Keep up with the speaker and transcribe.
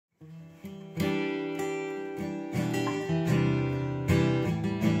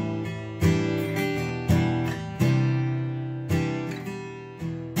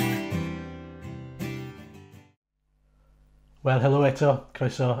Wel, helo eto,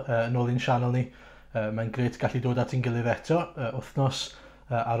 croeso yn ôl i'n sianel ni. Mae'n gret gallu dod at ein gilydd eto, wythnos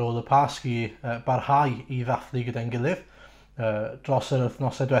ar ôl y Pasg i barhau i ddathlu gyda'n gilydd. Dros yr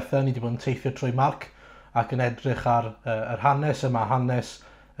wythnosau diwethaf, ni wedi bod yn teithio trwy Marc ac yn edrych ar yr hanes yma, hanes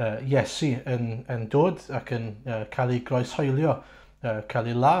Iesu yn dod ac yn cael ei groeshoelio,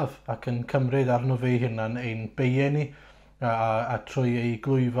 cael ei ladd ac yn cymryd arno fe hunan ein beie ni a trwy ei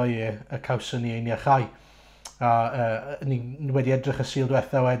glwyfau y cawson ni ein iachau. Ni wedi edrych y sil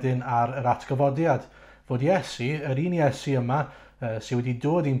diwethaf wedyn ar yr atgyfodiad fod Iesu, yr un Iesu yma sydd wedi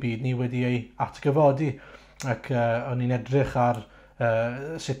dod i'n byd ni wedi ei atgyfodi ac o'n ni'n edrych ar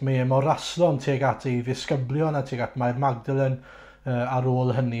sut mae e mor raslon tuag at ei ddisgyblion a tuag at Mair Magdalen ar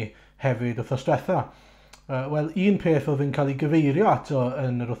ôl hynny hefyd wrthnos diwethaf. Wel, un peth oedd yn cael ei gyfeirio ato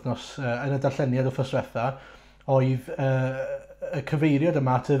yn y darlleniad wrthnos diwethaf oedd y cyfeiriad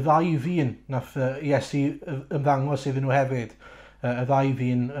yma at y ddau ddyn nath Iesu ymddangos iddyn nhw hefyd, y ddau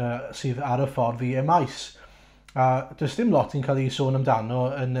ddyn sydd ar y ffordd i Emmaus. A does dim lot yn cael ei sôn amdano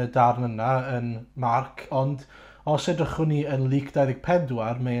yn y darn yna yn Marc, ond os edrychwn ni yn Luc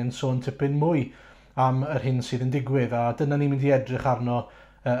 24, mae'n sôn tipyn mwy am yr hyn sydd yn digwydd, a dyna ni'n mynd i edrych arno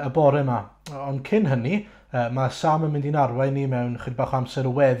y bore yma. Ond cyn hynny, mae Sam yn mynd i'n arwain ni mewn chydig bach amser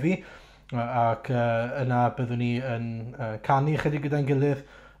o weddi, ac yna byddwn ni yn canu chydig gyda'n gilydd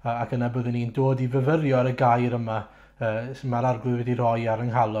ac yna byddwn ni'n dod i fyfyrio ar y gair yma mae'r arglwydd wedi rhoi ar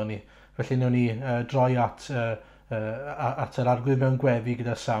yng nghalon ni. Felly wnawn ni droi at yr arglwydd mewn gweddi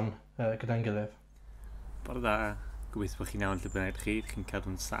gyda Sam gyda'n gilydd. Bore da, gobeithio bod chi'n iawn lle bynnag chi'n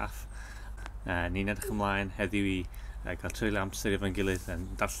cadw'n saff. Ni'n edrych ymlaen heddiw i gael treulio amser efo'n gilydd, yn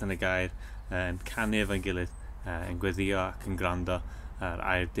darllen y gair, yn canu efo'n gilydd, yn gweddio ac yn gwrando ar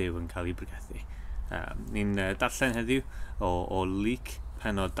air Duw yn cael ei bregethu. Ni'n darllen heddiw o Luc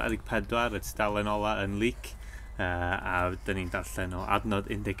penod 24, y tudalen ola yn Luc, a dyn ni'n darllen o adnod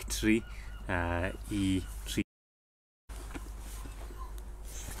 13 i 3.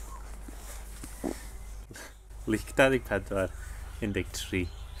 Luc 24, 13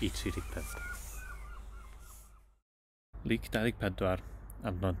 i 35. Luc 24,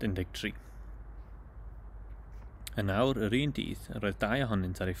 adnod 13. Yn awr, yr un dydd, roedd 2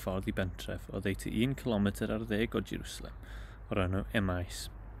 ohonynt ar ei ffordd i bentref o ddeutu 1 kilometr ar 10 o Jerusalem, o'r enw Emmaus.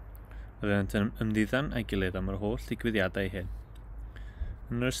 Roedd yn ymddiddan a'i gilydd am yr holl ddigwyddiadau hyn.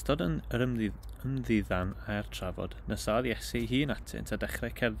 Yn yr ystod yr ymddiddan a'r trafod, nesaodd Iesu ei hun atynt a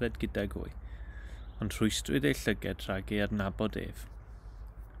dechrau cerdded gyda gwy, ond rhwystrwyd ei llyged rhag ei adnabod ef.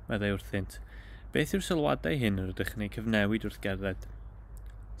 Meddai wrthynt, beth yw'r sylwadau hyn yr ydych yn ei cyfnewid wrth gerdded?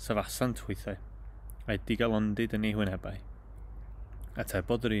 Safasant weithiau, a'i digalondid yn ei hwynebau.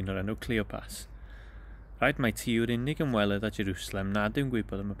 Atebodd yr un o'r enw Cleopas. Rhaid mai ti yw'r unig ymwelydd â Jerusalem nad yw'n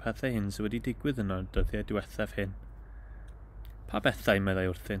gwybod am y pethau hyn sydd wedi digwydd yno'r dyddiau diwethaf hyn. Pa bethau, meddai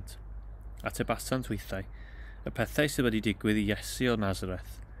wrthynt? Atebasant weithiau, y pethau sydd wedi digwydd i Iesu o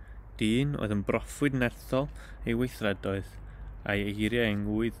Nazareth. Dyn oedd yn broffwyd nerthol ei weithredoedd a'i eiriau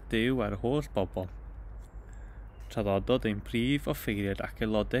yngwydd Duw ar holl bobl. Traddododd ein prif offeiriad ac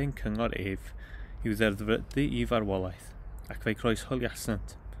aelodau yn cyngor ef i'w ddeddfrydu i farwolaeth, ac fe'i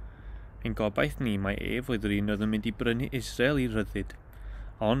croeshoeliasant. Ein gobaith ni mae ef oedd yr un oedd yn mynd i brynu Israel i ryddid,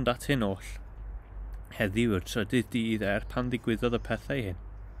 ond at hyn oll. Heddiw yw'r trydydd dydd pan ddigwyddodd y pethau hyn.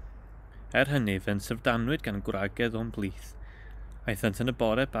 Hynny, fe'n syfrdanwyd gan gwragedd o'n blith. Aethant yn y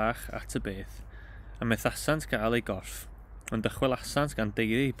bore bach at y beth, a methasant gael ei gorff, ond dychwelasant gan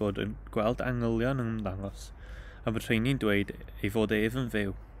deiri bod yn gweld angylion yn ymddangos, a bod rheini'n dweud ei fod ef yn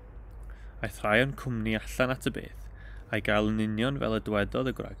fyw. Aeth rhai o'n cwmni allan at y beth, a'i gael yn union fel y dywedodd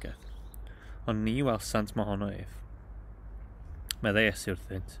y gwragedd, ond ni welsant mohono ef. Meddai Iesu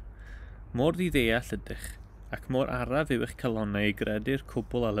wrthynt, mor ddiddeall ydych, ac mor araf yw eich calonnau i gredu'r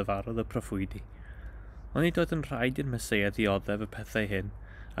cwbl a lefarodd y proffwydi. Ond nid oedd yn rhaid i'r Meseia ddioddef y pethau hyn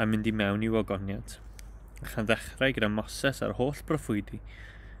a mynd i mewn i'w ogoniant. Ac yn ddechrau gyda Moses a'r holl proffwydi,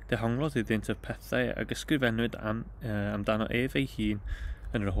 dehonglodd iddynt y pethau ag ysgrifennwyd amdano ef ei hun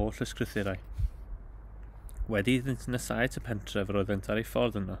yn yr holl ysgrythurau. Wedi iddynt nesau at y pentref roeddent ar ei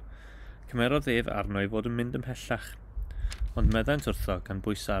ffordd yno, cymerodd ef arno i fod yn mynd ymhellach, ond meddant wrtho gan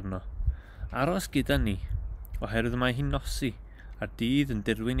bwys arno. Aros gyda ni, oherwydd mae hi'n nosi, a'r dydd yn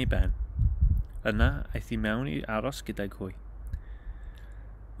dirwyn i ben. Yna aeth i mewn i aros gyda hwy.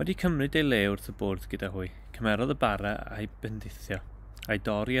 Wedi cymryd ei le wrth y bwrdd gyda hwy, cymerodd y bara a'i bendithio, a'i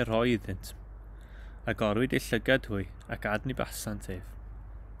dorri a rhoi iddynt. Agorwyd ei llygad hwy ac adni basant ef,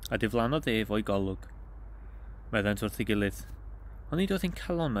 a diflannodd ef o'i golwg. Meddant wrth ei gilydd, ond nid oedd hi'n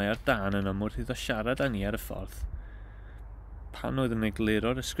calonnau ar dan yn amwr iddo siarad â ni ar y ffordd. Pan oedd yn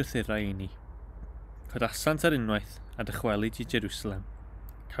egluro'r ysgrythurau i ni. Codasant ar unwaith a dychwelyd i Jerusalem.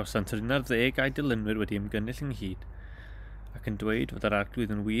 Cawsant yr 11 dilynwyr wedi ymgynnull ynghyd, ac yn dweud fod yr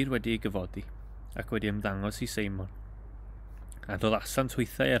arglwydd yn wir wedi ei gyfodi, ac wedi ymddangos i Seimon. A doddasant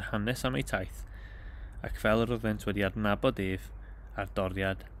weithiau ar hanes am ei taith, ac fel yr oeddent wedi adnabod ef ar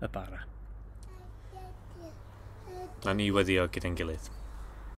doriad y bara. A ni weddio gyda'n gilydd.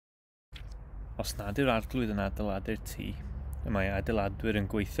 Os nad yw'r arglwydd yn adeiladu'r tŷ, y mae adeiladwyr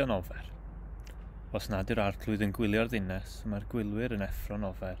yn gweithio'n ofer. Os nad yw'r arglwydd yn gwylio'r ddinas, mae'r gwylwyr yn effro'n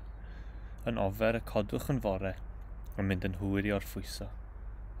ofer. Yn ofer y codwch yn fore, yn mynd yn hwyr i orffwyso,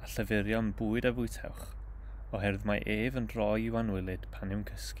 a llyfurio yn bwyd a fwytewch, oherwydd mae ef yn rhoi i'w anwylid pan yw'n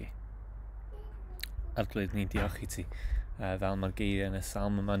cysgu. Arglwydd, ni'n diolch i ti, fel mae'r geiriau yn y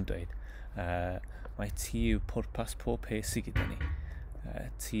salm yma'n dweud. Mae ti yw pwrpas pob peth sydd gyda ni.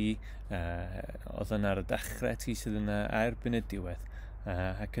 Ti oedd yna ar y dechrau, ti sydd yna erbyn y diwedd,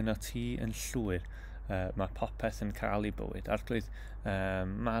 ac yno ti yn llwyr. Mae popeth yn cael ei bywyd. Arglwydd,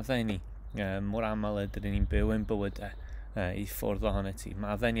 maddau ni, mor aml ydyn ni'n byw yn bywydau i ffwrdd ohono ti.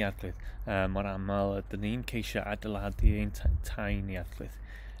 Maddau ni, arglwydd, mor aml ydyn ni'n ceisio adeiladu ein tai ni, arglwydd,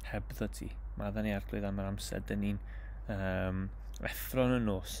 hebddo ti. Maddau ni, arglwydd, am yr amser dyn ni'n effro'n y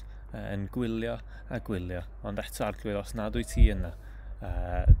nos, yn gwylio a gwylio. Ond eto, arglwydd, os nad wyt ti yna,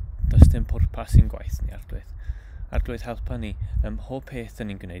 does dim pwrpas i'n gwaith ni, arglwydd. Arglwydd, helpa ni, mhob peth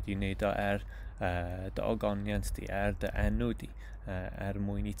yn ni'n gwneud i wneud o dy ogoniant di, dy enw di,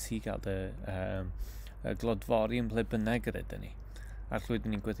 mwyn i ti gael dy glodfori yn ble bynnag gyda ni. Arglwydd,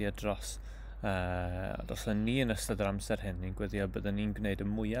 ni'n gweddio dros ni yn ystod yr amser hyn, ni'n gweddio byddwn ni'n gwneud y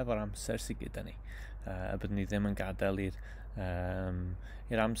mwyaf o'r amser sydd gyda ni. A byddwn ni ddim yn gadael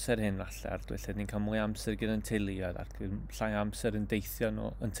i'r amser hyn falle, arglwydd, lle ni'n cael mwy amser gyda'n teuluoedd, arglwydd, llai amser yn teithio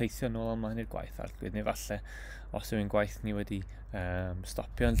nôl ymlaen i'r gwaith, arglwydd, neu falle os yw'n gwaith ni wedi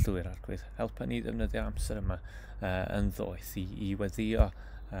stopio yn llwyr, arglwydd, helpa ni ddefnyddio amser yma yn ddoeth i weddio,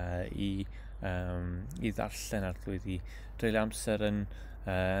 i ddarllen, arglwydd, i dreulio amser yn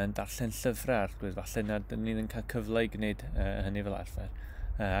darllen llyfrau, arglwydd, falle nad ni'n cael cyfle i gwneud hynny fel arfer.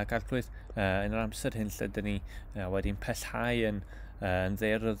 Ac arglwydd, yn yr amser hyn lle dyn ni wedi'n pellhau yn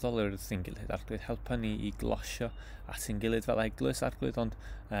dderyddol wrth ein gilydd, arglwydd, helpa ni i glosio at ein gilydd fel eglwys, arglwydd, ond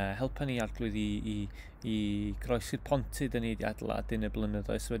helpa ni, arglwydd, i groesi'r ponty dyn ni wedi adeiladu yn y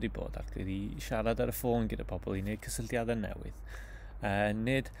blynyddoedd sydd wedi bod, arglwydd, i siarad ar y ffôn gyda pobl, i wneud cysylltiadau newydd.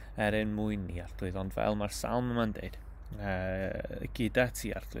 Nid ein mwyn ni, arglwydd, ond fel mae'r salm yma'n deud, gyda ti,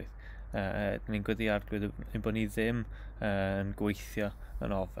 arglwydd. Ni'n gweddi, arglwydd, bod ni ddim yn gweithio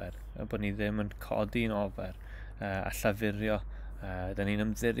yn ofer, bod ni ddim yn codi yn ofer, a llafurio. Da ni'n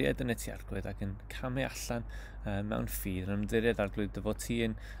ymddiried yn y ti, arglwydd, ac yn camu allan mewn ffydd, yn ymddiried, arglwydd, dy fod ti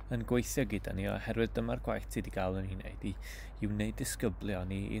yn gweithio gyda ni, oherwydd dyma'r gwaith ti wedi gael yn ei wneud, i wneud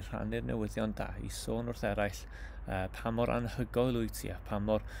disgyblion, i rhannu'r newyddion da, i sôn wrth eraill pa mor anhygoel wyt ti, a pa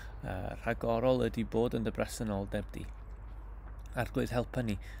mor rhagorol ydi bod yn dy bresenoldeb di. Arglwydd, helpa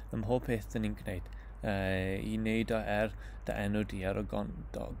ni, ym mhob peth dyn ni'n gwneud, i wneud o dy enw di, ar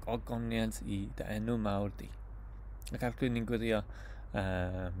ogoniant i dy enw mawr di. Ac arglwydd, ni'n gweddio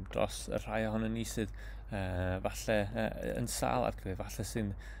dros y rhai ohono ni sydd falle yn sal, arglwydd, falle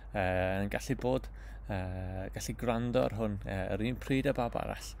sy'n gallu bod, gallu gwrando ar hwn yr un pryd a bab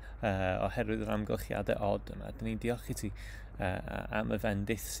arall, oherwydd yr amgylchiadau od yma. Dyn ni'n diolch i ti am y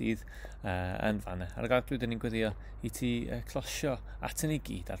fendith sydd yn fanna. Ar arglwydd, dyn ni'n gweddio i ti closio at yn ei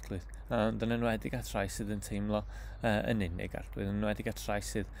gyd, arglwydd. Ond yn enwedig at rai sydd yn teimlo yn unig, arglwydd, yn enwedig at rai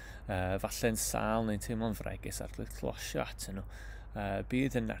sydd falle yn sal neu'n teimlo'n fregus, arglwydd, closio at nhw.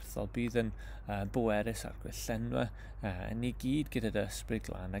 Bydd yn nerthol, bydd yn bwerus, arglwydd, llenwa ni gyd gyda dy ysbryd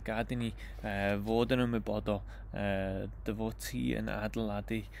glân, a gad i ni fod yn ymwybodol dy fod ti yn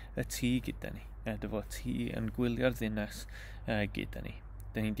adeiladu y tŷ gyda ni, dy fod ti yn gwylio'r ddinas gyda ni.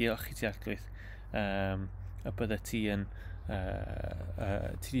 Dyn ni'n diolch i ti, arglwydd, y bydde ti yn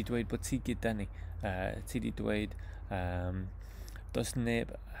ti wedi dweud bod ti gyda ni, ti wedi dweud does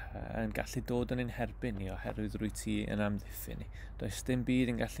neb yn gallu dod yn ein herbyn ni oherwydd rwy ti yn amddiffyn ni. Does dim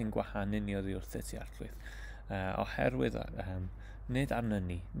byd yn gallu'n gwahanu ni oddi wrth ti, arglwydd. Oherwydd nid arno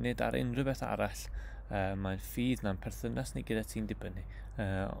ni, nid ar unrhyw beth arall mae'n ffydd na'n perthynas ni gyda ti'n dibynnu,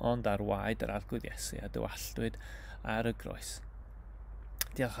 ond ar waed yr arglwydd Iesu a dywallwyd ar y groes.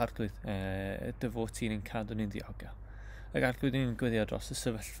 Diolch, arglwydd, dy fod ti'n ein cadw ni'n ddiogel. Ac arglwydd, ni'n gweddio dros y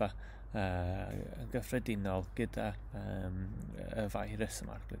sefyllfa gyffredinol gyda y virus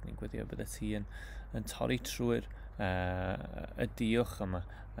yma, arglwydd, ni'n gweddio bydde ti yn torri trwy'r y diwch yma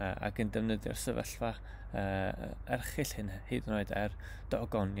ac yn defnyddio'r sefyllfa erchill hyn hyd yn oed dy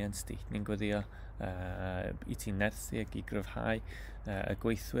ogoniant di. Ni'n gweddio i ti nerthu ac i gryfhau y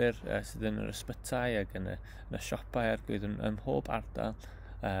gweithwyr sydd yn yr ysbytau ac yn y siopau arglwydd ym mhob ardal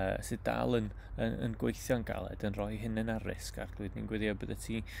sydd dal yn gweithio'n galed, yn rhoi hynny'n ar risg arglwydd. Ni'n gweddio bydde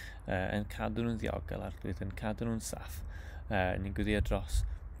ti yn cadw nhw'n ddiogel arglwydd, yn cadw nhw'n saff. Ni'n gweddio dros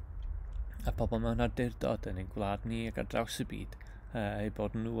a pobl mewn awdurdod yn ein gwlad ni ac ar draws y byd eu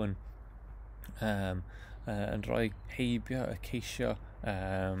bod nhw yn rhoi heibio y ceisio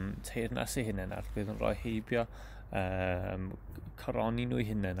teyrnas eu hunain arglwydd, yn rhoi heibio coroni nhw eu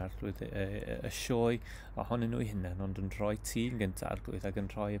hunain arglwydd, y sioe ohonyn nhw eu hunain, ond yn rhoi ti yn gyntaf arglwydd ac yn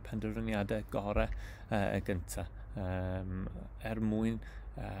rhoi y penderfyniadau gorau y gyntaf mwyn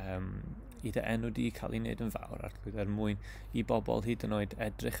i dy enw di cael ei wneud yn fawr arglwydd, mwyn i bobl hyd yn oed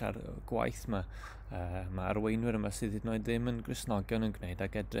edrych ar gwaith yma. Mae arweinwyr yma sydd hyd yn oed ddim yn Gristnogion yn gwneud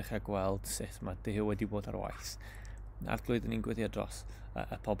ac edrych a gweld sut mae Duw wedi bod ar waith. Arglwydd ni'n gweddio dros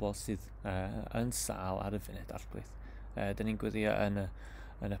y pobl sydd yn sâl ar y funud arglwydd. Dyn ni'n gweddio yn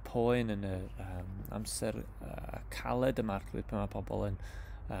y poen, yn y amser caled yma arglwydd, pan mae pobl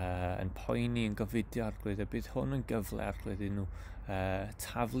yn poeni, yn gofidio arglwydd, a bydd hwn yn gyfle arglwydd i nhw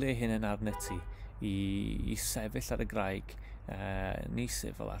taflu eu hunain arnat ti i sefyll ar y graig ni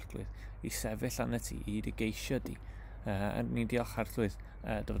sifil arglwydd, i sefyll arnat ti, i dy geisio di. Ni'n diolch arglwydd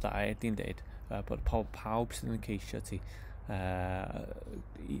dy fod air di'n deud bod pawb sydd yn ceisio ti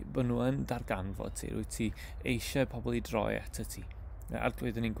bod nhw yn darganfod ti, rwy ti eisiau pobl i droi ato ti.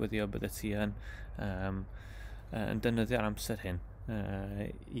 Arglwydd ni'n gweddio bydde ti yn defnyddio'r amser hyn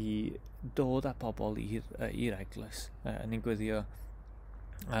i dod â pobl i'r eglwys. Ni'n gweddio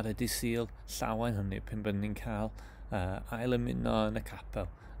ar y dydd Sul llawen hynny pan byddwn ni'n cael ail ymuno yn y capel.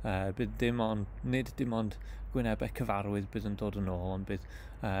 Bydd nid dim ond gwynebau cyfarwydd bydd yn dod yn ôl, ond bydd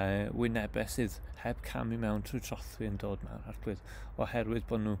wynebau sydd heb camu mewn trwy trothwy yn dod mewn arglwydd, oherwydd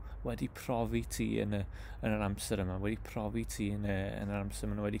bod nhw wedi profi ti yn yr amser yma, wedi profi ti yn yr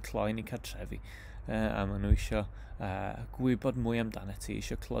amser yma, wedi cloi ni cartrefi, a maen nhw eisiau gwybod mwy amdano ti,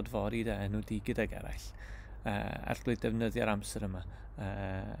 eisiau clodfori dy enw di gydag eraill. Arglwydd defnyddio'r amser yma,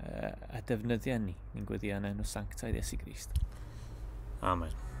 a defnyddio ni, ni'n gweddio yn enw sanctaidd Iesu Grist.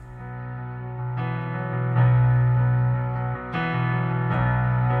 Amen.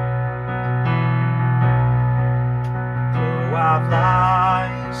 Glywaf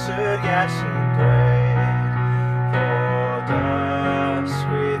yr Iesu'n dweud fod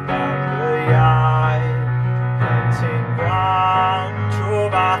ysgwydd ar y iau yn ti'n gwan trwy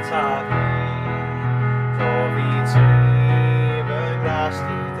bata fi fo fi ti fy ngras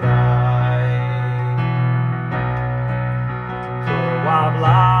di drai. Glywaf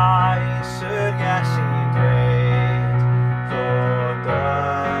yr Iesu'n dweud fod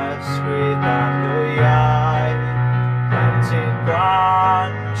ysgwydd ar y iau ti'n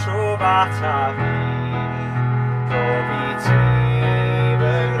gwan trwy bata fi fo fi ti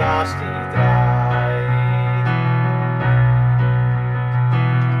fy ngras di drai.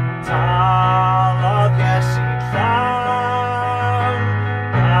 Talodd Iesu'n llawn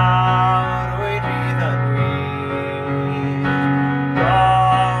nawr wy'n fydd yn wir,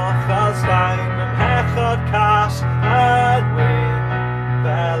 golchodd Sgrin fy mhechod cas yn wyn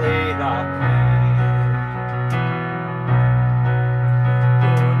fel ein ac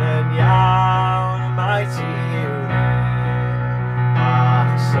mai ti yw'r un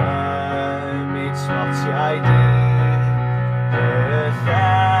a'ch symud smotiau di, y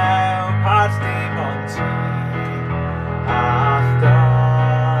llew part dim ond ti a'ch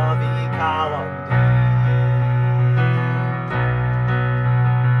dodd i cael ond di.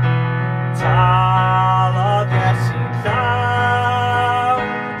 Talodd Iesu'n llawn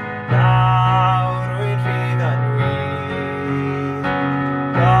nawr wy'n fydd yn wir,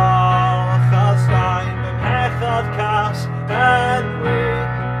 cas yn wyn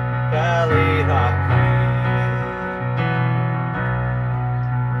fel ein ac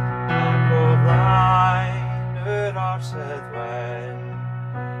ac o flaen yr orsedd wen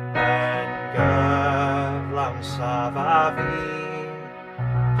yn gyflawn safa fi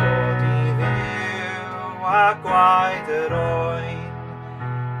dod i ddiw a gwaed yr oen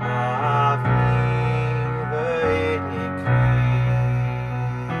a fi fy unig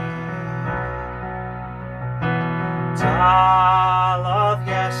Talodd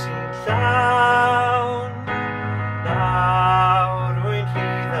Iesu'n llawn nawr wy'n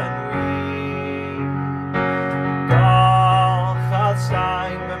fydd yn wir, golchodd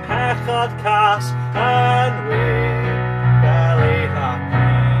Sgrin fy mhechod cas yn wyn fel ein ac wir.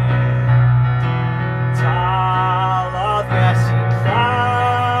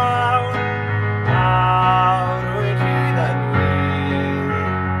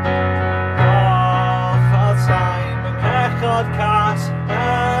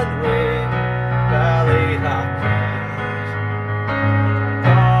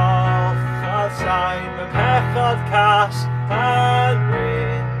 pechod cas yn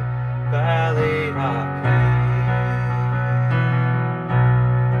wyn fel ei hapu.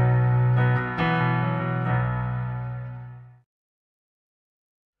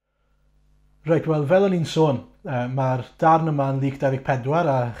 Reit, wel, fel o'n i'n sôn, mae'r darn yma yn Luc 24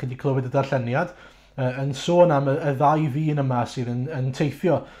 a chi wedi clywed y darlleniad yn sôn am y ddau ddyn yma sydd yn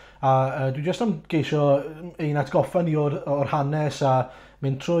teithio. A dwi jyst am geisio ein atgoffa ni o'r hanes a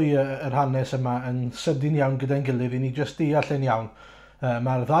mynd trwy yr hanes yma yn sydyn iawn gyda'n gilydd i ni jyst deall yn iawn.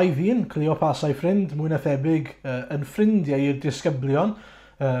 Mae'r ddau ddyn, Cleopas a'i ffrind, mwy na thebyg yn ffrindiau i'r disgyblion.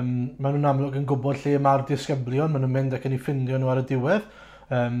 Maen nhw'n amlwg yn gwybod lle mae'r disgyblion, maen nhw'n mynd ac yn ei ffindio nhw ar y diwedd.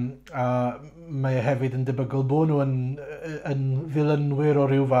 A mae hefyd yn debygol bod nhw yn ddilynwyr o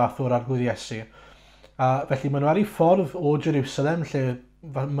ryw fath o'r arglwydd Iesu. A felly maen nhw ar ei ffordd o Jerusalem lle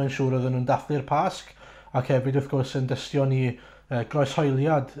mae'n siŵr oedden nhw'n dathlu'r Pasg ac hefyd wrth gwrs yn dystio ni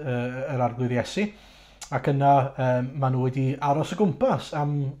groeshoeliad yr arglwydd Iesu. Ac yna maen nhw wedi aros y gwmpas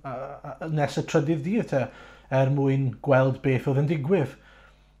am nes y trydydd dydd mwyn gweld beth oedd yn digwydd.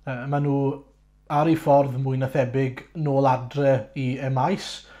 Maen nhw ar ei ffordd mwy na thebyg nôl adre i Emais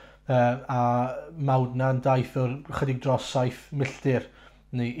a Mawdna'n daith o'r chydig dros 7 milltir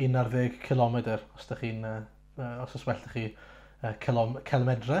neu 11 kilometr os yswelltych chi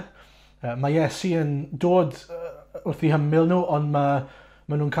kilometre. Mae Iesu yn dod wrth i hymyl nhw ond maen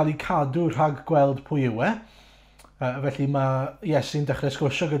nhw'n cael eu cadw rhag gweld pwy yw e. Felly mae Iesu'n dechrau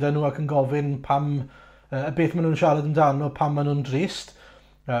sgwrsio gyda nhw ac yn gofyn beth maen nhw'n siarad amdano, pam maen nhw'n drist.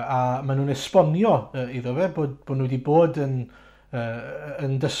 A maen nhw'n esbonio iddo fe bod nhw wedi bod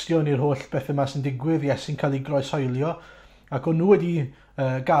yn dystio i'r holl bethau yma sy'n digwydd, Iesu'n cael ei groeshoelio ac o'n nhw wedi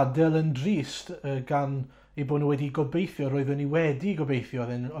gadael yn drist gan ei bod nhw wedi gobeithio, roedden ni wedi gobeithio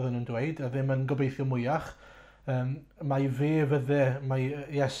oedden nhw'n dweud, a ddim yn gobeithio mwyach. Mae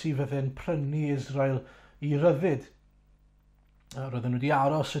Iesu fydde'n prynu Israel i ryddid. Roedden nhw wedi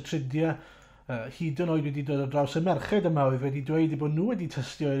aros y tridiau, hyd yn oed wedi dod ar draws y merched yma oedd wedi dweud bod nhw wedi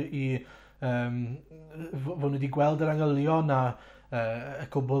tystio fod nhw wedi gweld yr angylion a y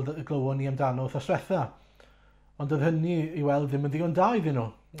cwbl glywon ni amdano wrthos diwetha. Ond oedd hynny i weld ddim yn ddigon da iddyn nhw.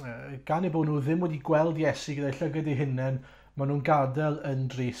 Gan eu bod nhw ddim wedi gweld Iesu gyda'i llygad eu hunain, maen nhw'n gadael yn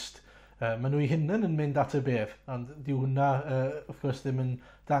drist. Maen nhw eu hunain yn mynd at y bedd, ond dyw hwnna wrth gwrs ddim yn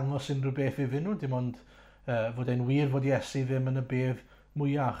dangos unrhyw beth iddyn nhw, dim ond fod e'n wir fod Iesu ddim yn y bedd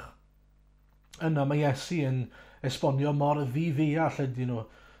mwyach. Yna mae Iesu yn esbonio mor ddiddeall ydyn nhw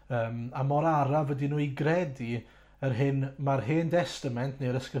a mor araf ydyn nhw i gredu mae'r Hen Testament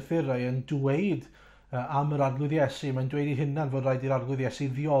neu'r ysgrythurau yn dweud am yr arglwydd Iesu. Mae'n dweud ei hunan fod rhaid i'r arglwydd Iesu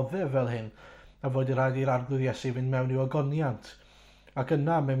ddioddef fel hyn a fod rhaid i'r arglwydd Iesu fynd mewn i'w ogoniant. Ac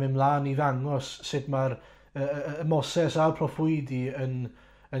yna mae'n mynd mlaen i ddangos sut mae'r Moses a'r proffwydi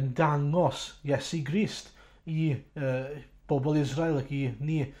yn dangos Iesu Grist i bobl Israel ac i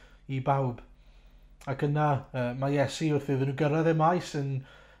ni, i bawb. Ac yna mae Iesu wrth iddyn nhw gyrraedd Emais yn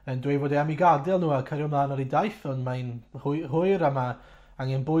dweud fod am ei gadael nhw a cario ymlaen ar ei daith, ond mae'n hwyr a mae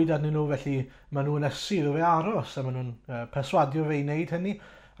angen bwyd arnyn nhw, felly maen nhw'n ysu iddo fe aros a maen nhw'n perswadio fe i wneud hynny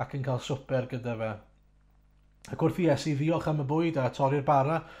ac yn cael swper gyda fe. Ac wrth i Iesu ddiolch am y bwyd a torri'r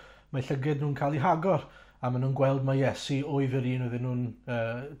bara, mae llygad nhw'n cael ei hagor a maen nhw'n gweld mae Iesu oedd yr un oedden nhw'n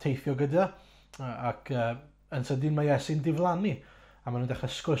teithio gyda ac yn sydyn mae Iesu'n diflannu. A maen nhw'n dechrau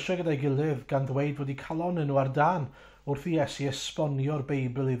sgwrsio gyda'i gilydd gan ddweud fod eu calon nhw ar dan wrth i Iesu esbonio'r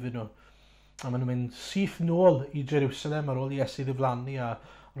Beibl iddyn nhw. A maen nhw'n mynd syth nôl i Jerusalem ar ôl i Iesu ddiflannu a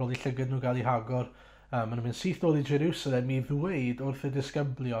ar ôl i llygad nhw gael ei hagor. Maen nhw'n mynd syth nôl i Jerusalem i ddweud wrth y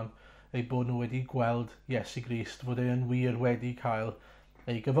disgyblion eu bod nhw wedi gweld Iesu Grist, fod e'n wir wedi cael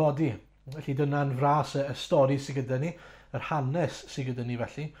ei gyfodi. Felly dyna'n fras y stori sydd gyda ni, yr hanes sydd gyda ni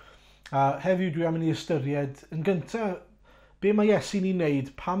felly. A heddiw dwi am yn ei ystyried yn gyntaf be mae Iesu'n ei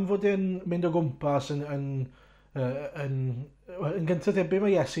wneud, pam fod e'n mynd o gwmpas yn gyntaf be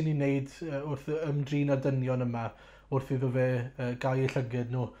mae Iesu'n ei wneud wrth ymdrin â'r dynion yma, wrth iddo fe gael ei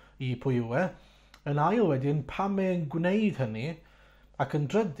llygad nhw i pwy yw e. Yn ail wedyn, pam e'n gwneud hynny, ac yn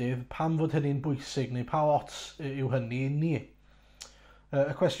drydydd, pam fod hynny'n bwysig, neu pa ots yw hynny i ni.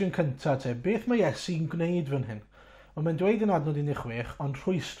 Y cwestiwn cyntaf beth mae Iesu'n gwneud fan hyn? Ond mae'n dweud yn adnod 16, ond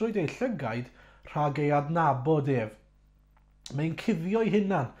rhwystrwyd ei llygaid rhag ei adnabod ef. Mae'n cuddio ei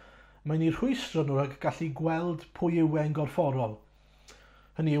hunan. Mae'n ei rhwystro nhw rhag gallu gweld pwy yw e'n gorfforol.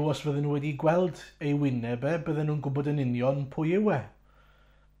 Hynny yw, os fydden nhw wedi gweld ei wyneb bydden nhw'n gwybod yn union pwy yw e.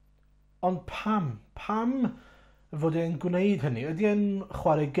 Ond pam? Pam fod e'n gwneud hynny? Ydy e'n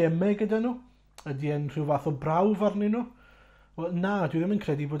chwarae gemau gyda nhw? Ydy e'n rhyw fath o brawf arnyn nhw? Wel, na, dwi ddim yn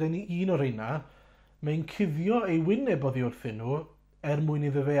credu bod e'n un o'r reina. Mae'n cuddio ei wyneb oddi wrthyn nhw mwyn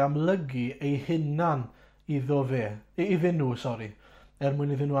iddo fe amlygu ei hunan iddyn nhw,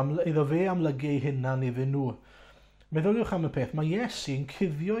 mwyn iddo fe amlygu ei hunan iddyn nhw. Meddyliwch am y peth, mae Iesu'n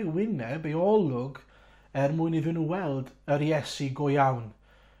cuddio ei wyneb, ei olwg, mwyn iddyn nhw weld yr Iesu go iawn.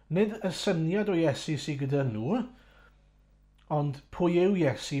 Nid y syniad o Iesu sydd gyda nhw, ond pwy yw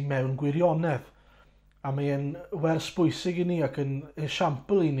Iesu mewn gwirionedd. A mae'n wers bwysig i ni ac yn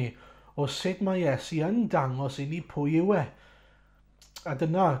esiampl i ni o sut mae Iesu yn dangos i ni pwy yw e. A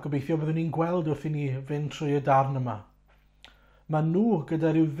dyna, gobeithio byddwn ni'n gweld wrth i ni fynd trwy y darn yma. Mae nhw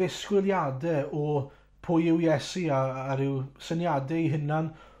gyda rhyw ddisgwyliadau o pwy yw Iesu a rhyw syniadau ei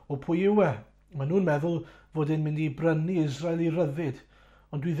hunan o pwy yw e. Mae nhw'n meddwl fod e'n mynd i brynu Israel i ryddid,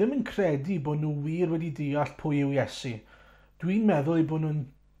 ond dwi ddim yn credu bod nhw wir wedi deall pwy yw Iesu. Dwi'n meddwl bod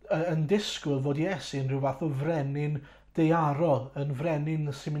nhw'n disgwyl fod Iesu yn rhyw fath o frenin daearol, yn frenin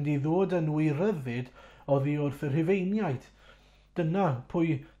sy'n mynd i ddod yn nhw i ryddid oddi wrth y Rhufeiniaid. Dyna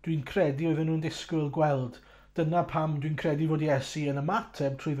pwy dwi'n credu oedden nhw'n disgwyl gweld. Dyna pam dwi'n credu fod Iesu yn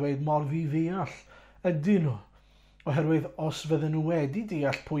ymateb trwy ddweud mor ddiddeall ydyn nhw. Oherwydd os fydden nhw wedi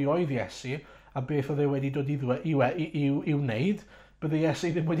deall pwy oedd Iesu a beth oedd e wedi dod i'w wneud, bydde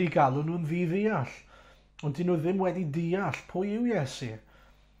Iesu ddim wedi galw nhw'n ddiddeall. Ond dyn nhw ddim wedi deall pwy yw Iesu.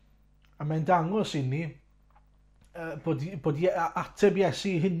 A mae'n dangos i ni bod ateb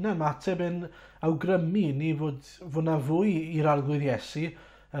Iesu hunan, mae ateb yn awgrymu ni fod na fwy i'r arglwydd Iesu.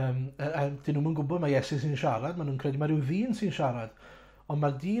 Dyn nhw'n gwybod mae Iesu sy'n siarad, maen nhw'n credu mae rhyw ddyn sy'n siarad. Ond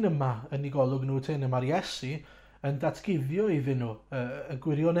mae'r dyn yma yn ei golwg nhw ten, mae'r Iesu yn datguddio iddyn nhw y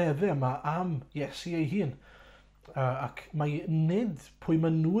gwirioneddau yma am Iesu ei hun. Ac mae nid pwy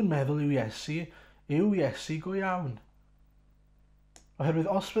maen nhw'n meddwl yw Iesu go iawn. Oherwydd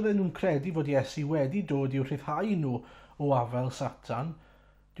os fydden nhw'n credu fod Iesu wedi dod i'w rhyddhau nhw o afel Satan,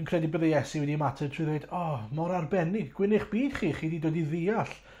 dwi'n credu bydde Iesu wedi ymateb trwy ddweud, mor arbennig, gwyn eich byd chi wedi dod i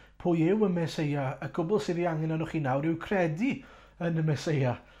ddeall pwy yw y Meseia, y cwbl sydd ei angen arnoch chi nawr yw credu yn y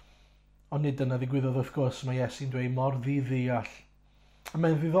Meseia. Ond nid dyna ddigwyddodd wrth gwrs, mae Iesu'n dweud mor ddiddeall. A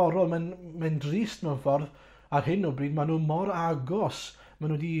mae'n ddiddorol, mae'n drist mewn ffordd, ar hyn o bryd, maen nhw mor agos,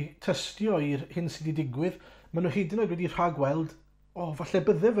 maen nhw wedi tystio i'r hyn sydd wedi digwydd, maen nhw hyd yn oed wedi rhagweld, falle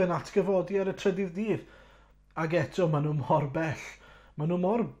bydde fe'n atgyfodi ar y trydydd dydd. Ac eto, maen nhw mor bell. Maen nhw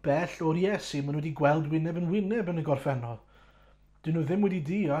mor bell o'r Iesu, maen nhw wedi gweld wyneb yn y gorffennol. Dyn nhw ddim wedi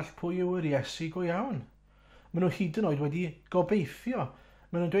deall pwy yw yr Iesu go iawn. Maen nhw hyd yn oed wedi gobeithio.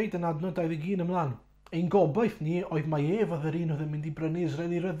 Maen nhw'n dweud yn adnod 21 ymlaen. Ein gobaith ni oedd mae ef oedd yr un oedd yn mynd i brynu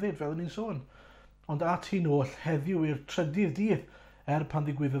Israel i ryddid, fel ni'n sôn. Ond at hyn oll heddiw i'r trydydd dydd pan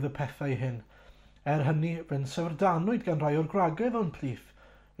ddigwyddodd y pethau hyn. Hynny, fe'n syfrdanwyd gan rai o'r gwragedd o'n plith,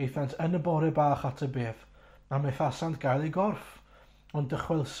 eithant yn y bore bach at y beth, a methasant gael ei gorff, ond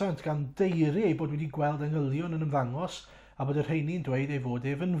dychwelsant gan deiri ei bod wedi gweld angylion yn ymddangos a bod yr rheini'n dweud ei fod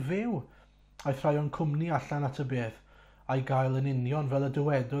ef yn fyw. Aeth rhai o'n cwmni allan at y beth, a'i gael yn union fel y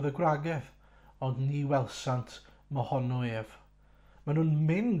dywedodd y gwragedd, ond ni welsant mohono ef. Maen nhw'n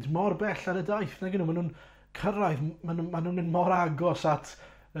mynd mor bell ar y daith, nag ydyn nhw, maen nhw'n cyrraedd, maen nhw'n mynd mor agos at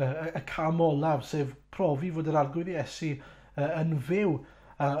y cam olaf, sef profi fod yr arglwydd Iesu yn fyw,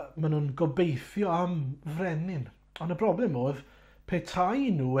 a maen nhw'n gobeithio am frenin. Ond y broblem oedd, petai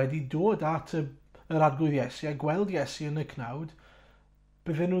nhw wedi dod at yr arglwydd Iesu a gweld Iesu yn y cnawd,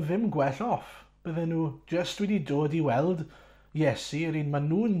 bydden nhw ddim gwell off. Bydden nhw just wedi dod i weld Iesu, yr un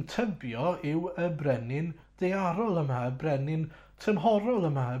maen nhw'n tybio yw y brenin daearol yma, y brenin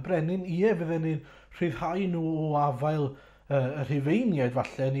tymhorol yma, y brenin bydden nhw'n rhyddhau nhw o afael y Rhufeiniaid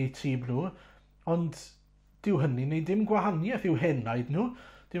falle neu tîm nhw, ond dyw hynny neu dim gwahaniaeth yw henaid nhw,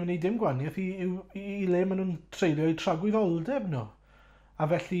 dyw hynny dim gwahaniaeth i le maen nhw'n treulio eu tragwyddoldeb nhw. A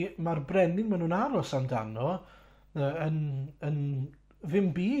felly mae'r brenin maen nhw'n aros amdano yn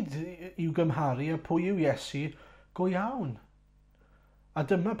ddim byd i'w gymharu a pwy yw Iesu go iawn. A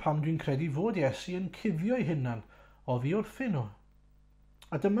dyma pam dwi'n credu fod Iesu yn cuddio ei hunan oddi wrthyn nhw.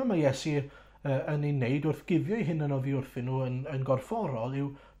 A dyma mae Iesu yn ei wneud wrth guddio ei hunan oddi wrthyn nhw yn gorfforol yw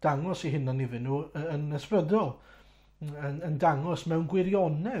dangos ei hunan iddyn nhw yn ysbrydol. Yn dangos mewn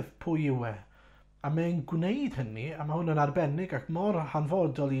gwirionedd pwy yw e. A mae'n gwneud hynny, a mae hwn yn arbennig ac mor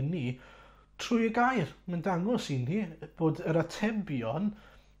hanfodol i ni, trwy y gair. Mae'n dangos i ni bod yr atebion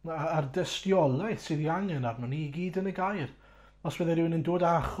a'r dystiolaeth sydd ei angen arno ni i gyd yn y gair. Os fydde rhywun yn dod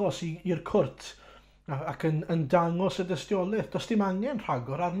â achos i'r cwrt ac yn dangos y dystiolaeth, does dim angen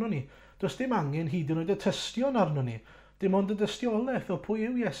rhagor arno ni. Does dim angen hyd yn oed y tystion arno ni. Dim ond y dystiolaeth o pwy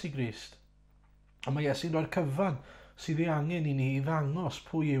yw Iesu Grist. A mae Iesu'n rhoi'r cyfan sydd ei angen i ni i ddangos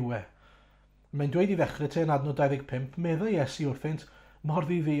pwy yw e. Mae'n dweud i ddechrau te yn adnod 25, meddai Iesu wrthynt, mor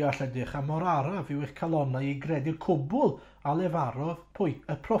ddiddeall ydych a mor araf yw eich calonnau i gredu'r cwbl a lefarodd pwy?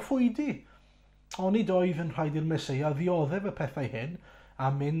 Y proffwydi. Honid oedd yn rhaid i'r Meseia ddioddef y pethau hyn a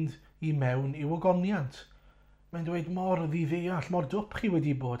mynd i mewn i'w ogoniant. Mae'n dweud mor ddiddeall, mor dwp chi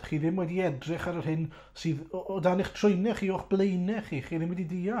wedi bod. Chi ddim wedi edrych ar yr hyn sydd o dan eich trwynau chi o'ch blaenau chi. Chi ddim wedi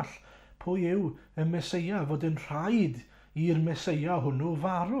deall pwy yw y Meseia, fod yn rhaid i'r Meseia hwnnw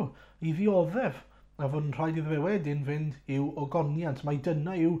farw i ddioddef. A fod yn rhaid iddo fe wedyn fynd i'w ogoniant. Mae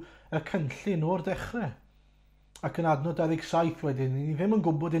dyna yw y cynllun o'r dechrau. Ac yn adnod 27 wedyn, ni ddim yn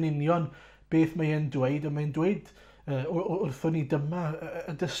gwybod yn union beth mae'n dweud, ond mae'n dweud wrthon ni dyma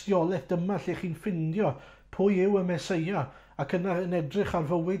y dystiolaeth, dyma lle chi'n ffindio pwy yw y Meseia, ac yna yn edrych ar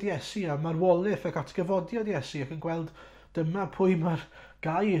fywyd Iesu a marwolaeth ac atgyfodiad Iesu, ac yn gweld dyma pwy mae'r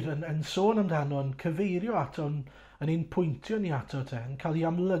gair yn sôn amdano, yn cyfeirio ato, yn ein pwyntio ni ato te, yn cael ei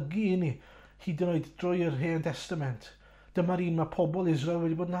amlygu i ni, hyd yn oed drwy'r Hen Testament. Dyma'r un mae pobl Israel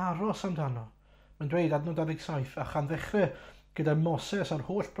wedi bod yn aros amdano. Mae'n dweud adnod 27, a chan ddechrau gyda Moses a'r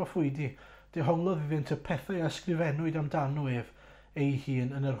holl proffwydi, dehonglodd iddynt y pethau ysgrifennwyd amdano ef ei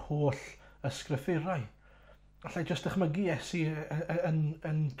hun yn yr holl ysgrythurau. Allai jyst dychmygu Iesu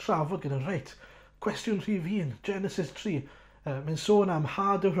yn trafod gyda'n reit. Cwestiwn rhif 1, Genesis 3, mae'n sôn am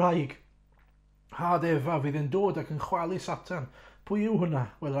had y wraig. Had Efa fydd yn dod ac yn chwalu Satan. Pwy yw hwnna?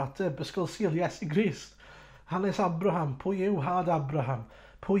 Wel, ateb ysgolsil Iesu Grist. Hanes Abraham, pwy yw had Abraham?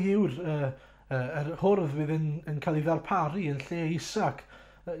 Pwy yw'r yr hwrdd fydd yn cael ei ddarparu yn lle Isaac,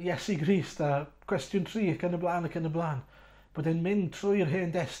 Iesu Grist, a cwestiwn 3 ac yn y blaen. Bod e'n mynd trwy'r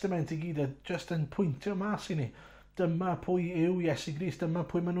Hen Testament i gyd a jyst yn pwyntio mas i ni. Dyma pwy yw Iesu Grist, dyma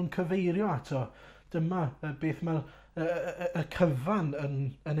pwy maen nhw'n cyfeirio ato. Dyma beth mae'r cyfan yn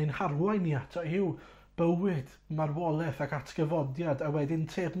ein harwain ni ato yw bywyd, marwolaeth ac atgyfodiad a wedyn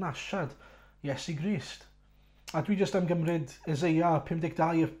teyrnasiad Iesu Grist. A dwi jyst am gymryd Eseia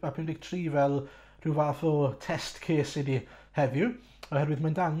 52 a 53 fel rhyw fath o test case i ni heddiw, oherwydd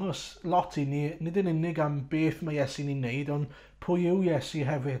mae'n dangos lot i ni, nid yn unig am beth mae Iesu'n ni'n neud, ond pwy yw Iesu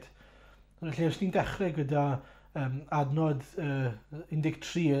hefyd. Felly os ni'n dechrau gyda adnod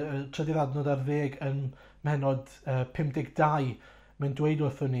 13, trydydd adnod ar 10 yn menod 52, mae'n dweud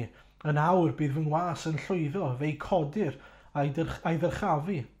wrthon ni, yn awr bydd fy ngwas yn llwyddo, fe'i codir a'i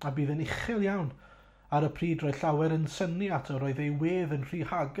ddyrchafu, a bydd yn uchel iawn. Ar y pryd roedd llawer yn syni ato, roedd ei wedd yn rhy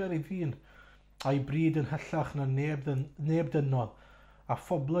hagar ei ddyn, a'i bryd yn hyllach na neb dynol, a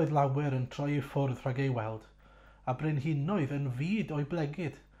phobloedd lawer yn troi i ffwrdd rhag ei weld, a brenhinoedd yn fyd o'i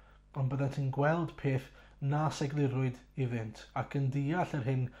blegyd, ond byddant yn gweld peth na seglurwyd iddynt, ac yn deall yr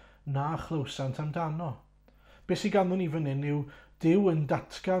hyn na chlywsant amdano. Be sy'n ganddon ni fan hyn yw Duw yn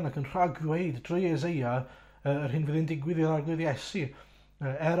datgan ac yn rhagdweud drwy Eseia yr hyn fydd yn digwydd i'r arglwydd Iesu,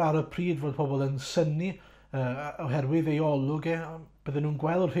 ar y pryd fod pobl yn syni oherwydd ei olwg bydden nhw'n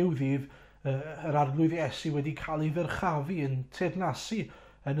gweld rhyw ddydd yr arglwydd Iesu wedi cael ei ddyrchafu yn teyrnasu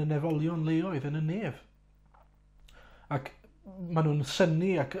yn y nefolion leoedd yn y nef. Ac maen nhw'n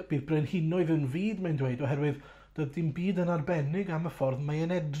syni ac bydd brenhinoedd yn fyd, mae'n dweud, oherwydd doedd dim byd yn arbennig am y ffordd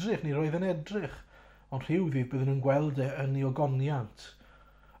mae'n edrych, neu roedd yn edrych, ond rhyw ddydd bydden nhw'n gweld yn ei ogoniant.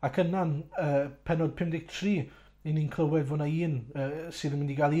 Ac yna'n penod 53, ni'n clywed fod yna un sydd yn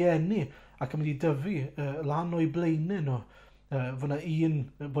mynd i gael ei eni ac yn mynd i dyfu lan o'i blaenau nhw.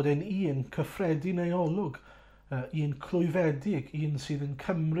 Bod e'n un cyffredin ei olwg, un clwyfedig, un sydd yn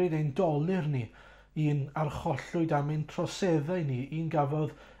cymryd ein dolir ni, un archollwyd am ein troseddau ni, un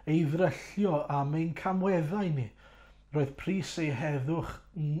gafodd ei ddryllio am ein camweddau ni. Roedd pris ein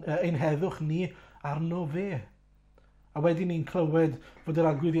heddwch ni arno fe. A wedyn ni'n clywed fod yr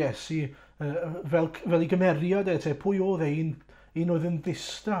arglwydd Iesu fel ei gymeriad pwy oedd un oedd yn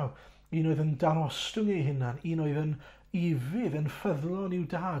ddistaw, un oedd yn danostwng ei hunan, un oedd yn ifydd, yn ffyddlon i'w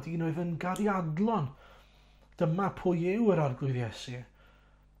dad, un oedd yn gariadlon. Dyma pwy yw yr arglwydd Iesu.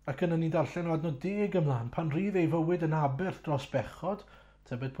 Ac yna ni'n darllen o adnod 10 ymlaen, pan rydd ei fywyd yn aberth dros bechod,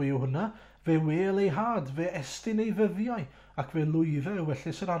 tybed pwy yw hwnna, fe wel ei had, fe estyn ei ddyddiau, ac fe lwyddau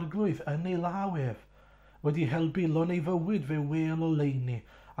wellus yr arglwydd yn ei lawef. Wedi helbulon ei fywyd fe wel o leini,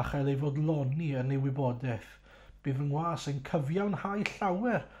 a chael ei fodloni yn ei wybodaeth. Bydd fy ngwas yn cyfiawnhau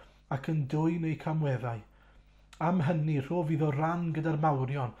llawer ac yn dwyn ei camweddau. Am hynny rho fydd o ran gyda'r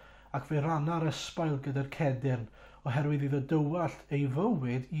mawrion ac fe ranna'r ysbail gyda'r cedyrn, oherwydd iddo dywallt ei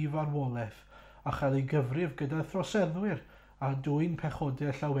fywyd i farwolaeth a chael ei gyfrif gyda'r throseddwyr a dwyn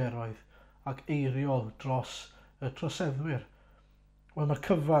pechodau llaweroedd ac eiriol dros y troseddwyr. Wel, mae'r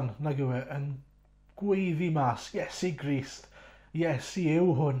cyfan, nag yw yn gweiddi mas, Iesu Grist. Iesu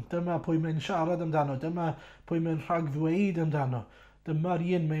yw hwn, dyma pwy mae'n siarad amdano, dyma pwy mae'n rhagddweud amdano. Dyma'r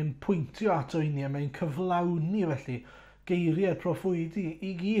un mae'n pwyntio ato i ni, a mae'n cyflawni felly geiriau proffwydi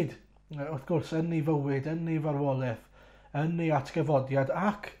i gyd. Wrth gwrs, yn ei fywyd, yn ei farwolaeth, yn ei atgyfodiad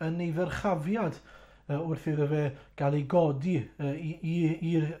ac yn ei ddyrchafiad wrth iddo fe gael ei godi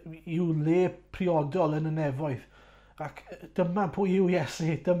i'w le priodol yn y nefoedd. Ac dyma pwy yw Iesu,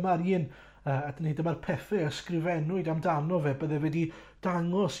 dyma'r un, dyma'r pethau ysgrifennwyd amdano fe, bydde fe wedi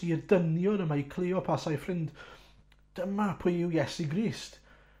dangos i'r dynion yma, i Cleopas a'i ffrind. Dyma pwy yw Iesu Grist.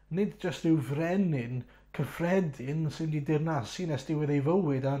 Nid jyst yw frenin cyffredin sy'n wedi dirnasu nes diwedd ei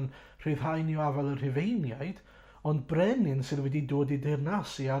fywyd a'n rhyddhau ni o afel y Rhufeiniaid, ond brenin sydd wedi dod i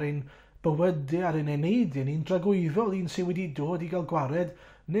dirnasu ar ein bywydau, ar ein eneidiau ni'n dragwyddol, un sydd wedi dod i gael gwared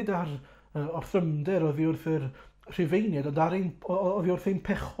nid ar orthrymder oddi wrth yr Rhufeiniaid, ond oddi wrth ein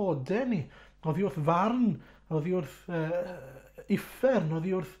pechodau ni, oddi wrth farn, oddi wrth uffern,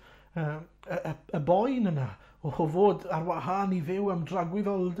 oddi wrth y boen yna, o fod ar wahân i fyw am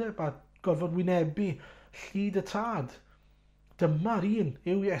dragwyddoldeb a gorfod wynebu llyd y tad. Dyma'r un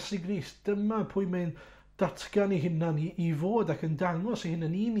yw Iesu Grist. Dyma pwy mae'n datgan ei hunan i fod ac yn dangos ei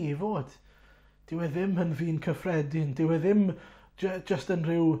hunan i fod. Dyw e ddim yn ddyn cyffredin. Dyw e ddim just yn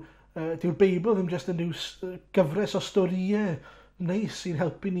rhyw... Dyw'r Beibl ddim just yn rhyw gyfres o storiau neis sy'n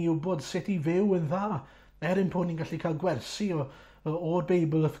helpu ni wybod sut i fyw yn dda. Bod ni'n gallu cael gwersi o'r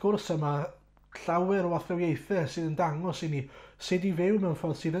Beibl, wrth gwrs, yma llawer o athrawiaethau sydd yn dangos i ni sut i fyw mewn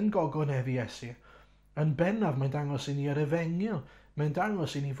ffordd sydd yn gogoneddi Iesu. Yn bennaf mae'n dangos i ni yr Efengil. Mae'n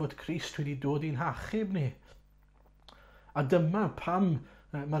dangos i ni fod Crist wedi dod i'n hachub ni. A dyma pam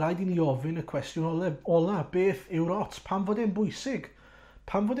mae rhaid i ni ofyn y cwestiwn ola, beth yw'r ots? Pam fod e'n bwysig?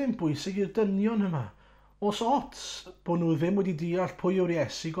 Pam fod e'n bwysig i'r dynion yma? Os ots bod nhw ddim wedi deall pwy yw'r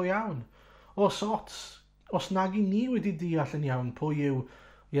Iesu go iawn? Os ots, os nag i ni wedi deall yn iawn pwy yw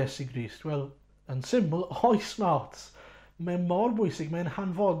Iesu Grist? Wel, yn syml, oes mae ots. Mae'n mor bwysig, mae'n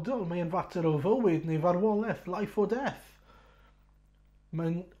hanfodol, mae'n fater o fywyd neu farwolaeth, life or death.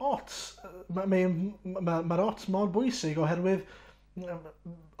 Mae'n ots, mae'r ots mor bwysig oherwydd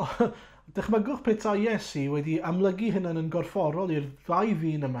dychmygwch petai Iesu wedi amlygu hynny'n yn gorfforol i'r ddau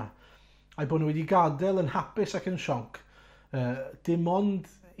ddyn yma, a'i bod nhw wedi gadael yn hapus ac yn sionc. Dim ond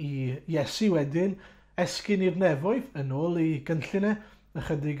i Iesu wedyn esgyn i'r nefoedd yn ôl i gynllunau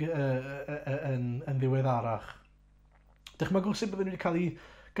ychydig yn ddiweddarach. Dychmygwch sut bydden nhw wedi cael ei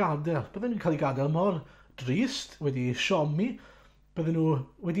gadael. Bydden nhw wedi cael ei gadael mor drist, wedi siomi, bydden nhw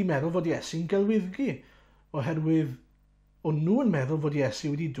wedi meddwl fod Iesu'n gelwyddgu, oherwydd o'n nhw yn meddwl fod Iesu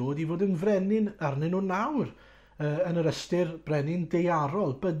wedi dod i fod yn frenin arnyn nhw nawr, yn yr ystyr brenin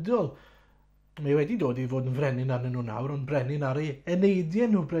deiarol, bydol. Mae wedi dod i fod yn frenin arnyn nhw nawr, ond brenin ar ei eneidiau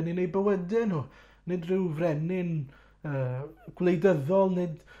nhw, brenin ei bywydau nhw, nid rhyw frenin gwleidyddol,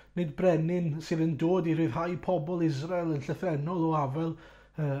 nid brenin sydd yn dod i ryddhau pobl Israel yn llythrennol o afel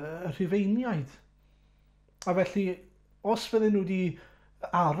y Rhufeiniaid. A felly, os fydden nhw wedi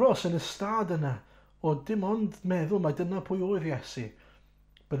aros yn y stad yna, o dim ond meddwl mae dyna pwy oedd Iesu,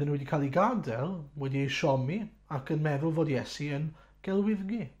 bydden nhw wedi cael ei gadael, wedi ei siomi, ac yn meddwl fod Iesu yn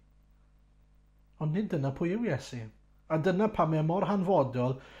gelwyddgu. Ond nid dyna pwy yw Iesu. A dyna pam mae mor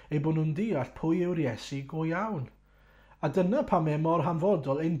hanfodol ei bod nhw'n deall pwy yw'r Iesu go iawn. A dyna pam mae mor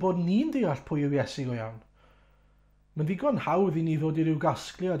hanfodol ein bod ni'n deall pwy yw Iesu go iawn. Mae'n ddigon hawdd i ni ddod i ryw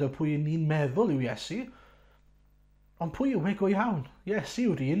gasgliad o pwy ni'n meddwl yw Iesu, ond pwy yw e go iawn?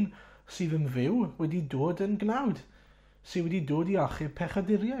 Iesu yw'r un sydd yn fyw wedi dod yn gnawd, sydd wedi dod i achub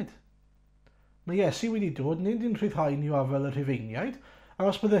pechaduriaid. Mae Iesu wedi dod nid yn rhyddhau ni o afel y Rhufeiniaid, a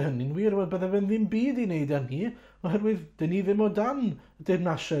os bydde hynny'n wir, wel bydde fe'n ddim byd i wneud â ni, oherwydd dyn ni ddim o dan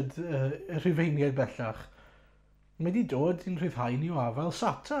dirnasiad y Rhufeiniaid bellach. Mae wedi dod i'n rhyddhau ni o afel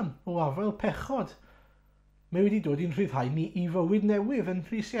Satan, o afel pechod. Mae wedi dod i'n rhyddhau ni i fywyd newydd yn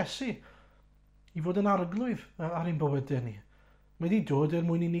Rhys Iesu, i fod yn arglwydd ar ein bywydau ni. Mae wedi dod er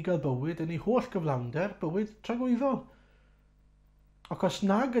mwyn i ni gael bywyd yn ei holl gyflawnder, bywyd tragwyddol. Ac os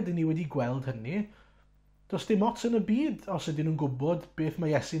nag ydyn ni wedi gweld hynny, does dim ots yn y byd os ydyn nhw'n gwybod beth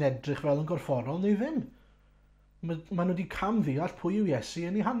mae Iesu'n edrych fel yn gorfforol neu ddim. Maen nhw wedi camddeall pwy yw Iesu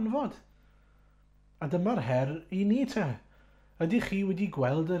yn ei hanfod. A dyma'r her i ni te. Ydych chi wedi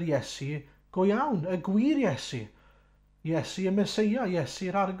gweld yr Iesu go iawn, y gwir Iesu? Iesu y Meseia,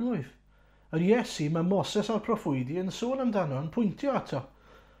 Iesu'r arglwydd. Yr Iesu mae Moses a'r proffwydi yn sôn amdano, yn pwyntio ato.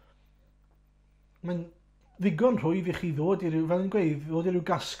 Mae'n ddigon rhwydd i chi ddod i ryw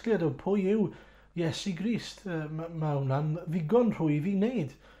gasgliad o pwy yw Iesu Grist. Mae hwnna'n ddigon rhwydd i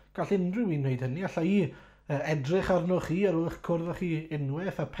wneud. Gall unrhyw un wneud hynny. Alla i edrych arnoch chi ar ôl eich cwrdd â chi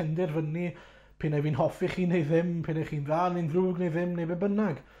unwaith a penderfynu pe na fi'n hoffi chi neu ddim, pe na chi'n dda neu'n ddrwg neu ddim, neu be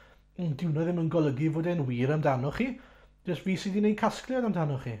bynnag. Dyw na ddim yn golygu fod e'n wir amdano chi. Jyst fi sydd wedi'n gwneud casgliad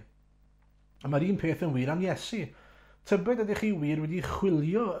amdano chi. A mae'r un peth yn wir am Iesu. Tybed ydych chi wir wedi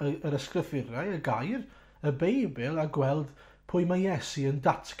chwilio yr ysgrythurau, y gair, y Beibl a gweld pwy mae Iesu yn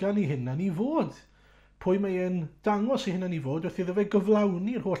datgan i hynna i fod. Pwy mae e'n dangos i hynna i fod wrth iddo fe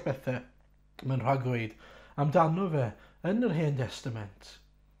gyflawni'r holl bethau mae'n rhag ddweud amdano fe yn yr Hen Testament.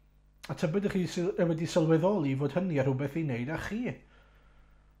 A tybed ych chi wedi sylweddoli fod hynny ar rhywbeth i wneud â chi.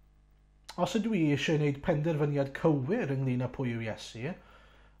 Os ydw i eisiau gwneud penderfyniad cywir ynglyn â pwy yw Iesu,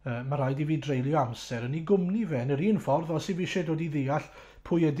 mae rhaid i fi dreulio amser yn ei gwmni fe. Yn yr un ffordd, os i fi eisiau dod i ddeall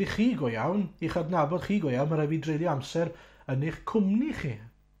pwy ydych chi go iawn, i'ch adnabod chi go iawn, mae rhaid i fi dreulio amser yn eich cwmni chi.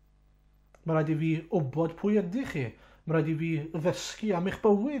 Mae rhaid i fi wybod pwy ydych chi. Mae rhaid i fi ddysgu am eich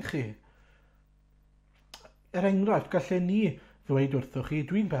bywyd chi. Enghraifft, gallai ni ddweud wrthoch chi,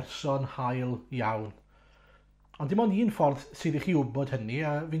 dwi'n berson hael iawn. Ond dim ond un ffordd sydd i chi wybod hynny,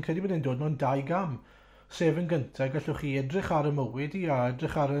 a fi'n credu bod e'n dod mewn 2 gam. Sef yn gyntaf, gallwch chi edrych ar y mywyd i a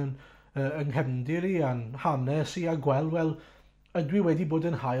edrych ar yng nghefndir i a'n hanes i a gweld, wel, ydw i wedi bod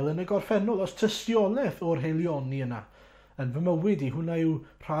yn hael yn y gorffennol. Os tystiolaeth o'r heilioni yna yn fy mywyd i, hwnna yw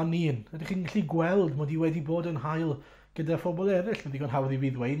rhan un. Ydych chi'n gallu gweld mod i wedi bod yn hael gyda phobl eraill. Mae'n digon hawdd i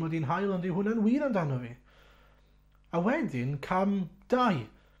fi ddweud mod i'n hael, ond yw hwnna'n wir amdano fi. A wedyn, cam 2.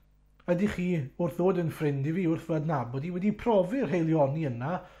 Ydych chi wrth ddod yn ffrind i fi, wrth fy adnabod i, wedi profi'r heilioni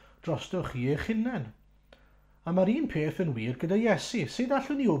yna drostoch chi eich hunain. A mae'r un peth yn wir gyda Iesu. Sut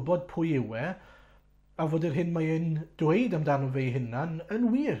allwn ni wybod pwy yw e, a fod yr hyn mae e'n dweud amdano fe hunan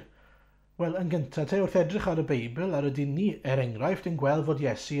yn wir? Wel, yn gyntaf, wrth edrych ar y Beibl, ar ydyn ni, enghraifft, yn gweld fod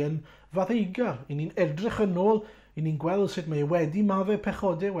Iesu yn faddeugar. I ni'n edrych yn ôl, i ni'n gweld sut mae wedi maddau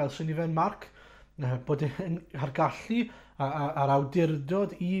pechodau, wel, sy'n ni fe'n marc, bod e'n hargallu a'r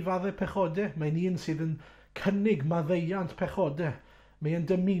awdurdod i faddau pechodau. Mae'n un sydd yn cynnig maddeuant pechodau. Mae'n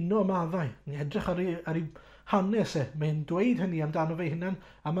dymuno maddau. Ni'n edrych ar ei hanes e. Mae'n dweud hynny amdano fe hunan,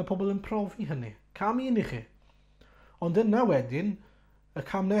 a mae pobl yn profi hynny. Cam 1 i chi. Ond yna wedyn, y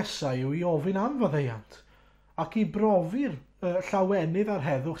cam nesaf yw i ofyn am faddeuant. Ac i brofi'r llawenydd a'r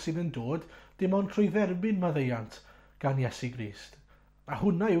heddwch sydd yn dod, dim ond trwy dderbyn maddeuant gan Iesu Grist. A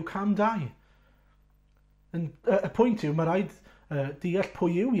hwnna yw cam 2. Y pwynt yw, mae rhaid deall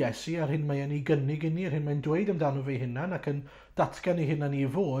pwy yw Iesu ar hyn mae e'n ei gynnig i ni, ar hyn mae'n dweud amdano fe hunan ac yn datgan ei hunan i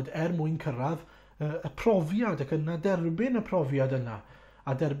fod mwyn cyrraedd y profiad ac yna derbyn y profiad yna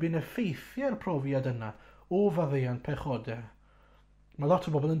a derbyn effeithiau'r profiad yna o faddeuant pechodau. Mae lot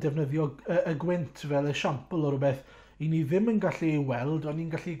o bobl yn defnyddio y gwynt fel esiampl o rhywbeth i ni ddim yn gallu ei weld, ond ni'n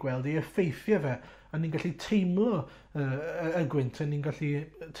gallu gweld ei effeithiau fe, a ni'n gallu teimlo y gwynt, a ni'n gallu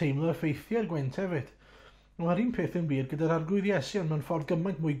teimlo effeithiau'r gwynt hefyd. Mae'r un peth yn wir gyda'r arglwydd Iesu, ond mewn ffordd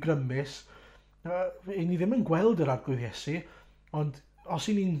gymaint mwy grymus. I ni ddim yn gweld yr arglwydd Iesu, ond os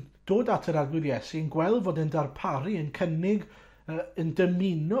i ni'n dod at yr arglwydd Iesu, yn gweld fod e'n darparu, yn cynnig, yn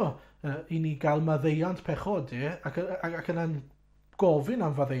dymuno i ni gael maddeuant pechodau, ac yna'n gofyn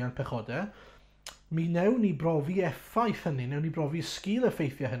am faddeuant pechodau, mi newn ni brofi effaith hynny, newn ni brofi sgil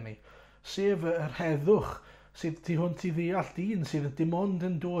effeithiau hynny, sef yr heddwch sydd tu hwnt i ddeall dyn, sydd dim ond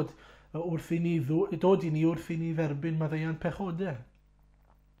yn dod wrth i ni dderbyn maddeuant pechodau.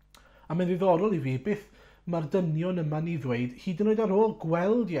 A mae'n ddiddorol i fi beth mae'r dynion yma ni ddweud, hyd yn oed ar ôl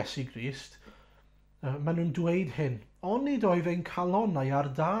gweld Iesu Grist, maen nhw'n dweud hyn, ond nid oedd e'n calonnau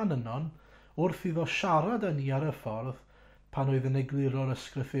ar dan ynon wrth iddo siarad â ni ar y ffordd pan oedd yn egluro'r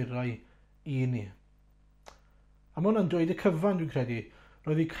ysgrythurau i ni. A mae hwnna'n dweud y cyfan dwi'n credu,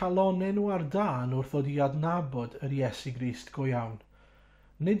 roedd eu calonnau nhw ar dan wrth ddod i adnabod yr Iesu Grist go iawn.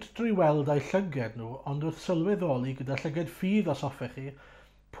 Nid drwy weld eu llyged nhw, ond wrth sylweddoli gyda llyged ffydd os hoffech chi,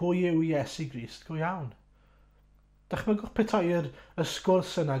 pwy yw Iesu Grist go iawn. Dychmygwch petai'r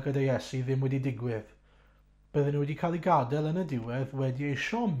sgwrs yna gyda Iesu ddim wedi digwydd. Bydden nhw wedi cael ei gadael yn y diwedd wedi ei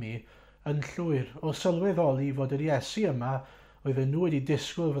siomi yn llwyr o sylweddoli fod yr Iesu yma oedden nhw wedi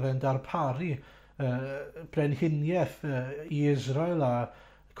disgwyl fydde'n darparu brenhiniaeth i Israel a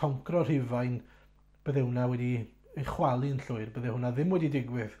concro Rhufain, bydde hwnna wedi ei chwalu'n llwyr, bydde hwnna ddim wedi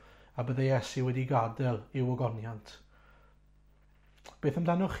digwydd a bydde Iesu wedi gadael i'w ogoniant. Beth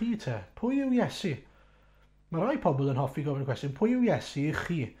amdano chi te? Pwy yw Iesu? Mae rai pobl yn hoffi gofyn y cwestiwn, pwy yw Iesu i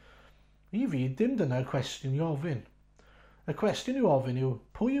chi? I fi, dim dyna'r cwestiwn i ofyn. Y cwestiwn i ofyn yw,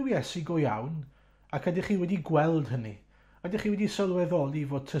 pwy yw Iesu go iawn ac ydych chi wedi gweld hynny? Ydych chi wedi sylweddoli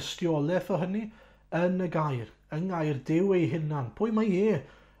fod tystiolaeth o hynny yn y gair Duw ei hunan? Pwy mae e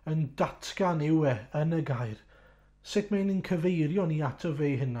yn datgan yw e yn y gair? Sut mae'n cyfeirio ni ato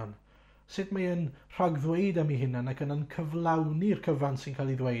fe ei hunan? Sut mae'n rhagddweud am ei hunan ac yn cyflawni'r cyfan sy'n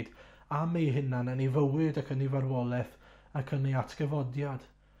cael ei ddweud am ei hunan yn ei fywyd ac yn ei farwolaeth ac yn ei atgyfodiad?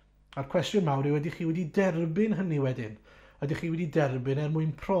 A'r cwestiwn mawr yw, ydych chi wedi derbyn hynny wedyn? Ydych chi wedi derbyn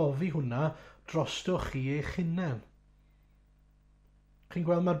mwyn profi hwnna drostoch chi eich hunan? Chi'n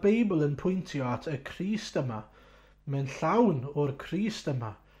gweld mae'r Beibl yn pwyntio at y Crist yma. Mae'n llawn o'r Crist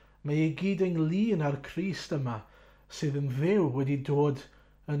yma. Mae ei gyd ynglyn â'r Crist yma sydd yn dduw wedi dod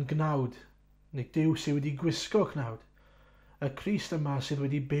yn gnawd, neu Duw sydd wedi gwisgo gnawd. Y Crist yma sydd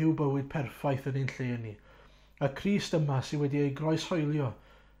wedi byw bywyd perffaith yn ein lle ni. Y Crist yma sydd wedi ei groeshoelio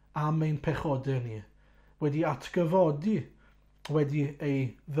am ein pechodau ni. Wedi atgyfodi, wedi ei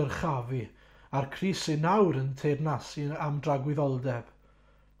ddyrchafu. A'r Crist sy'n nawr yn teyrnasu am dragwyddoldeb.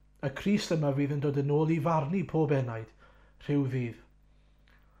 Y Crist yma fydd yn dod yn ôl i farnu pob enaid, rhyw ddydd.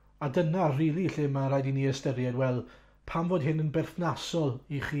 A dyna rili lle mae rhaid i ni ystyried, wel, pam fod hyn yn berthnasol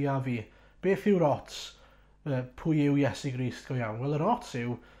i chi a fi? Beth yw'r ots? Pwy yw Iesu Grist go iawn? Wel, yr ots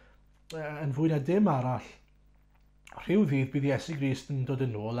yw, yn fwy na dim arall, rhyw ddydd bydd Iesu Grist yn dod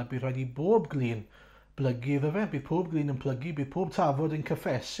yn ôl a bydd rhaid i bob glin blygu iddo fe, bydd pob glin yn plygu, bydd pob tafod yn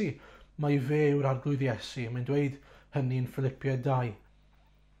cyffesu mae fe yw'r arglwydd Iesu. Mae'n dweud hynny yn Philippiaid 2.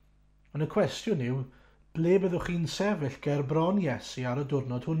 Ond y cwestiwn yw, ble byddwch chi'n sefyll ger bron Iesu ar y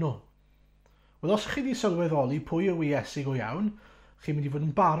diwrnod hwnnw? Wel, os chi wedi sylweddoli pwy yw Iesu go iawn, chi'n mynd i fod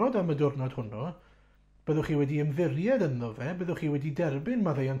yn barod am y diwrnod hwnnw, byddwch chi wedi ymddiried ynddo fe, byddwch chi wedi derbyn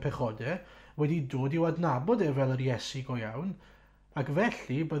maddeuon pechodau, wedi dod i'w adnabod e fel yr Iesu go iawn, ac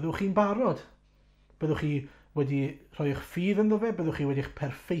felly byddwch chi'n barod. Byddwch chi wedi rhoi eich ffydd ynddo fe, byddwch chi wedi'ch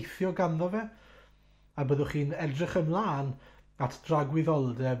perffeithio ganddo fe, a byddwch chi'n edrych ymlaen at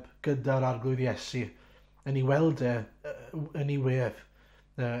dragwyddoldeb gyda'r arglwydd Iesu, yn ei weld e yn ei wedd,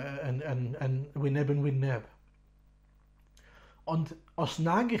 yn wyneb yn wyneb. Ond os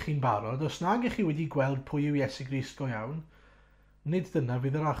nag ych chi'n barod, os nag ych chi wedi gweld pwy yw Iesu Grist go iawn, nid dyna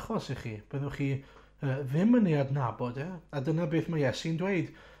fydd yr achos i chi. Byddwch chi ddim yn ei adnabod e, a dyna beth mae Iesu'n dweud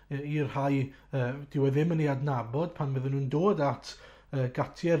i'r rhai dyw e ddim yn ei adnabod pan bydden nhw'n dod at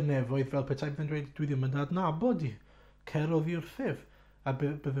gatiau'r nefoedd fel petai byddwn dweud dwi ddim yn adnabod i. Cerodd i'r ffydd, a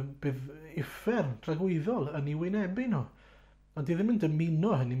bydd uffern dragwyddol yn ei wynebu nhw. Ond di ddim yn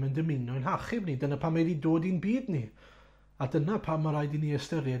dymuno hynny, mae'n dymuno yn hachub ni. Dyna pam mae wedi dod i'n byd ni. A dyna pam mae rhaid i ni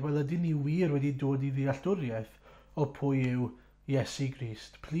ystyried, wel ydyn ni wir wedi dod i ddealltwriaeth o pwy yw Iesu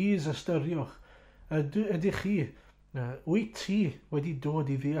Grist. Plis ystyriwch, ydych chi, wyt ti wedi dod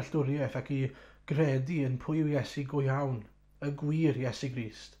i ddealltwriaeth ac i gredu yn pwy yw Iesu go iawn, y gwir Iesu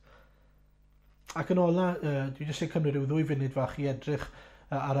Grist. Ac yn ola, dwi jyst eisiau cymryd rhyw 2 funud fach i edrych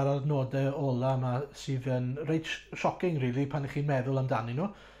ar yr adnodau ola yma sydd yn reit shocking, really, pan ych chi'n meddwl amdanyn nhw.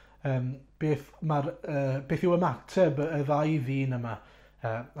 Beth yw ymateb y 2 ddyn yma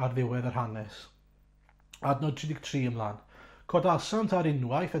ar ddiwedd yr hanes. Adnod 33 ymlaen. Codasant ar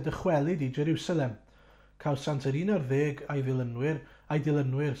unwaith a dychwelyd i Jerusalem. Cawsant yr 11 a'i dilynwyr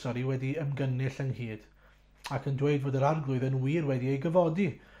wedi ymgynnull ynghyd, ac yn dweud fod yr arglwydd yn wir wedi ei gyfodi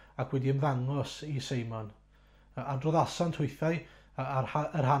ac wedi ymddangos i Seimon. Adroddasant hwythau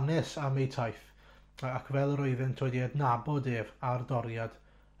yr hanes am ei taith, ac fel yr oeddent wedi adnabod ef ar doriad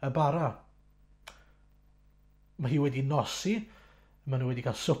y bara. Mae hi wedi nosi, maen nhw wedi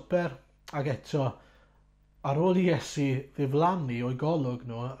cael swper, ac eto, ar ôl i Iesu ddiflannu o'i golwg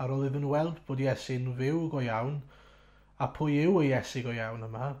nhw, ar ôl iddyn nhw weld bod Iesu'n fyw go iawn, a pwy yw ei Iesu go iawn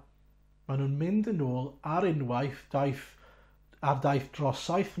yma, maen nhw'n mynd yn ôl ar unwaith daith dros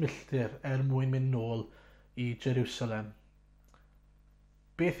 7 milltir mwyn mynd nôl i Jerusalem.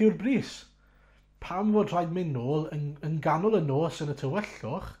 Beth yw'r bris? Pam fod rhaid mynd nôl yn ganol y nos yn y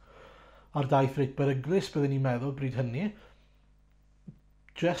tywyllwch, ar daith reit beryglus byddwn ni'n meddwl bryd hynny,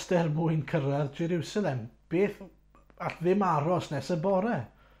 jyst mwyn cyrraedd Jerusalem. Beth all ddim aros nes y bore?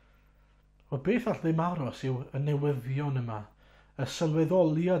 Wel, beth all ddim aros yw y newyddion yma, y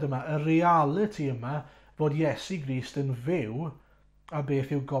sylweddoliad yma, y reality yma fod Iesu Grist yn fyw, a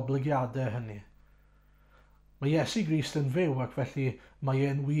beth yw goblygiadau hynny. Mae Iesu Grist yn fyw ac felly mae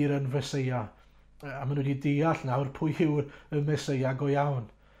e'n wir yn Feseia. A maen nhw wedi deall nawr pwy yw'r Meseia go iawn.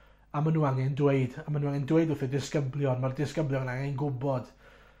 A maen nhw angen dweud wrth y disgyblion, mae'r disgyblion angen gwybod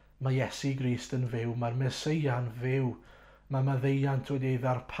mae Iesu Grist yn fyw, mae'r Meseia yn fyw, mae maddeuant wedi ei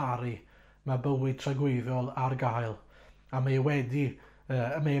ddarparu, mae bywyd tragwyddol ar gael, a mae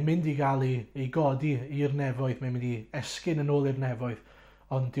e'n mynd i gael ei godi i'r nefoedd, mae'n mynd i esgyn yn ôl i'r nefoedd,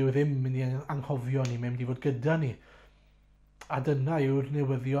 ond dyw ddim mynd i anghofio ni, mae'n mynd i fod gyda ni. A dyna yw'r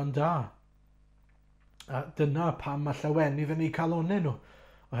newyddion da. A dyna pam mae llawenydd yn ei calonau nhw,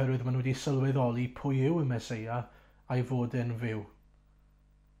 oherwydd maen nhw wedi sylweddoli pwy yw y Meseia a'i fod e'n fyw.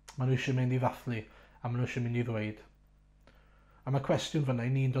 Maen nhw eisiau mynd i ddathlu, a maen nhw eisiau mynd i ddweud. A mae cwestiwn fyna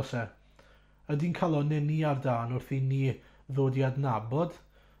i ni'n dos e. Ydy'n calonau ni ar dan wrth i ni ddod i adnabod,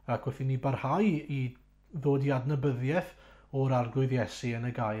 ac wrth i ni barhau i ddod i adnabyddiaeth o'r arglwydd Iesu yn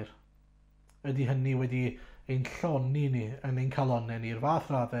y gair? Ydy hynny wedi ein lloni ni yn ein calonnau ni'r fath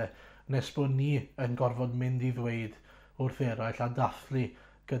raddau nes bod ni yn gorfod mynd i ddweud wrth eraill a dathlu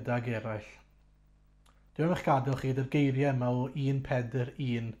gydag eraill. Dwi'n eich gadael chi gyda'r geiriau yma o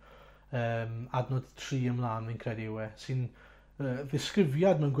 1:4:1 adnod 3 ymlaen fi'n credu yw sy'n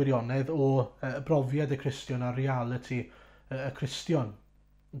ddisgrifiad mewn gwirionedd o brofiad y Cristion a reality y Cristion.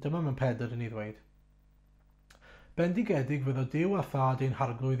 Dyma mewn 4 yn ei ddweud. Bendigedig fyddo Duw a Thad ein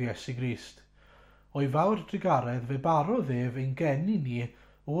harglwydd Iesu Grist. O'i fawr drigaredd fe barodd ef ein geni ni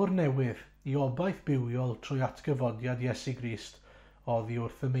o'r newydd i obaith bywiol trwy atgyfodiad Iesu Grist oddi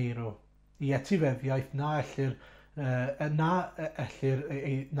wrth y meirw. I etifeddiaeth na ellir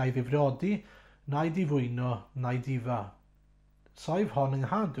na'i ddifrodi, na'i difwyno, na'i difa. Saif hon yng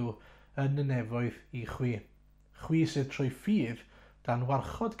nghadw yn y nefoedd i chwi. Chwi sydd trwy ffydd dan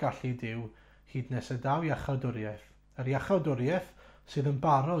warchod gallu Duw hyd nes y daw iachawdwriaeth. Yr iachawdwriaeth sydd yn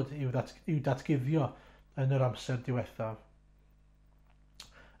barod i'w datguddio yn yr amser diwethaf.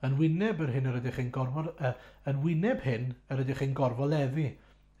 Yn wyneb hyn yr ydych chi'n gorfoleddu,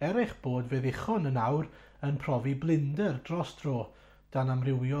 eich bod fe ddichon yn awr yn profi blinder dros dro dan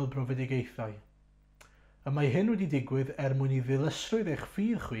amrywiol brofedigaethau. Y mae hyn wedi digwydd mwyn i ddilysrwydd eich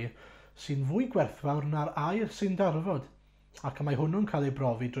ffydd chwi sy'n fwy gwerthfawr na'r air sy'n darfod, ac mae hwnnw'n cael ei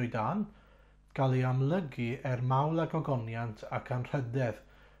brofi drwy dan, gael ei amlygu mawl a gogoniant ac anrhydedd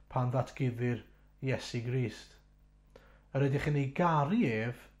pan ddatguddir Iesu Grist. Yr ydych chi'n ei garu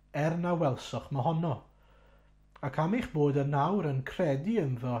ef na welsoch mohono, ac am eich bod y nawr yn credu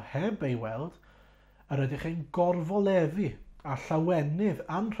ynddo heb ei weld, yr ydych chi'n gorfoleddu a llawenydd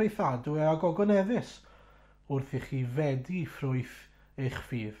anrheithadwy a gogoneddus wrth i chi fedi ffrwyth eich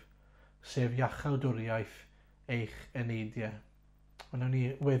ffydd, sef iachawdwriaeth eich eneidiau. Wnawn ni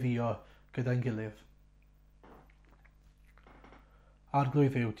weddio gyda'n gilydd.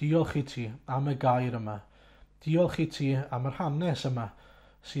 Arglwydd Dduw, diolch i ti am y gair yma. Diolch i ti am yr hanes yma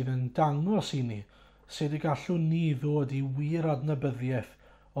sydd yn dangos i ni sut y gallwn ni ddod i wir adnabyddiaeth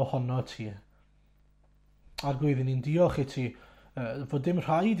ohono ti. Arglwydd, ni'n diolch i ti fod dim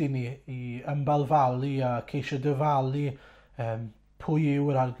rhaid i ni i ymbalfalu a ceisio dyfalu pwy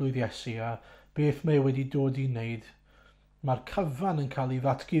yw'r arglwydd Iesu a beth mae wedi dod i wneud. Mae'r cyfan yn cael ei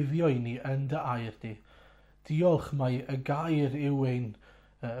ddatguddio i ni yn dy air di. Diolch mai y gair yw ein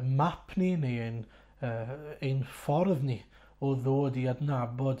map ni neu ein ffordd ni o ddod i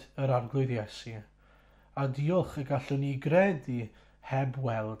adnabod yr arglwydd Iesu. A diolch y gallwn ni gredu heb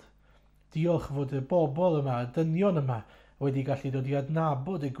weld. Diolch fod y bobl yma, y dynion yma, wedi gallu dod i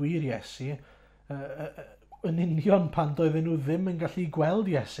adnabod y gwir Iesu yn union pan doedden nhw ddim yn gallu gweld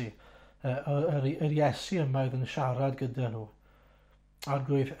Iesu. Yr Iesu yma oedd yn siarad gyda nhw.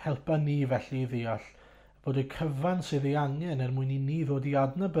 Arglwydd, helpa ni felly i ddeall bod y cyfan sydd ei angen mwyn i ni ddod i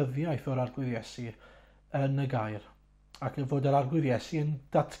adnabyddiaeth o'r arglwydd Iesu yn y gair. Ac fod yr arglwydd Iesu yn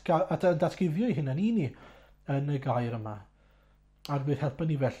datguddio ei hunan i ni yn y gair yma. Arglwydd, helpa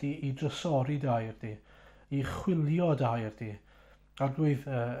ni felly i drysori dy air di, i chwilio dy air di. Arglwydd,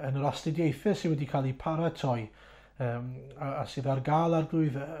 yn yr astudiaethau sydd wedi cael ei paratoi, a sydd ar gael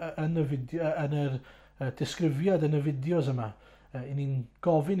arglwydd yn yr disgrifiad yn y fideos yma, i ni'n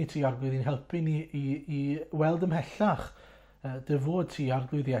gofyn i ti arglwydd i'n helpu ni i weld ymhellach dy fod ti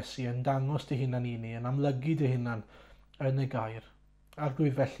arglwydd Iesu yn dangos dy hunan i ni, yn amlygu dy hunan yn y gair.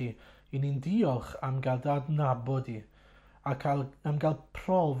 Arglwydd felly, i ni'n diolch am gael dy adnabod i, a am gael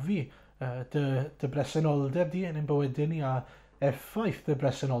profi dy bresenoldeb di yn ein bywydau ni a effaith dy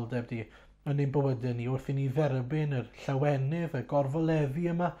bresenoldeb di yn ein bywydau ni wrth i ni dderbyn yr llawenydd, y gorfoleddu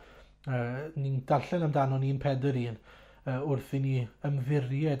yma. Ni'n darllen amdano ni'n 4:1 wrth i ni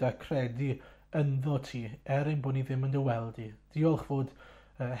ymddiried a credu ynddo ti ein bod ni ddim yn dy weld i. Diolch fod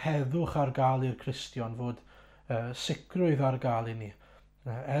heddwch ar gael i'r Cristion, fod sicrwydd ar gael i ni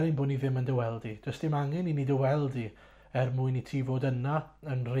ein bod ni ddim yn dy weld i. Does dim angen i ni dy weld i mwyn i ti fod yna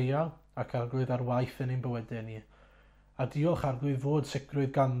yn real ac arglwydd ar waith yn ein bywydau ni. A diolch arglwydd fod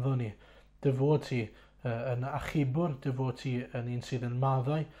sicrwydd ganddo ni, dy fod ti yn achubwr, dy fod ti yn un sydd yn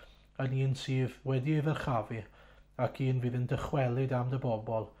maddau, yn un sydd wedi ei ddyrchafu, ac un fydd yn dychwelyd am dy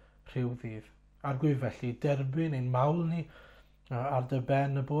bobl rhyw ddydd. Arglwydd felly, derbyn ein mawl ni ar dy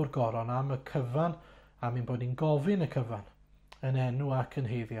ben y bôr goron am y cyfan, am ein bod ni'n gofyn y cyfan, yn enw ac yn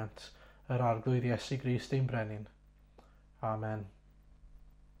heiddiant, yr arglwydd Iesu Grist ein brenin. Amen.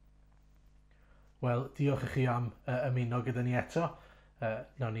 Wel, diolch i chi am ymuno gyda ni eto.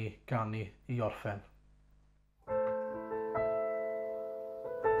 Nawn ni ganu i orffen.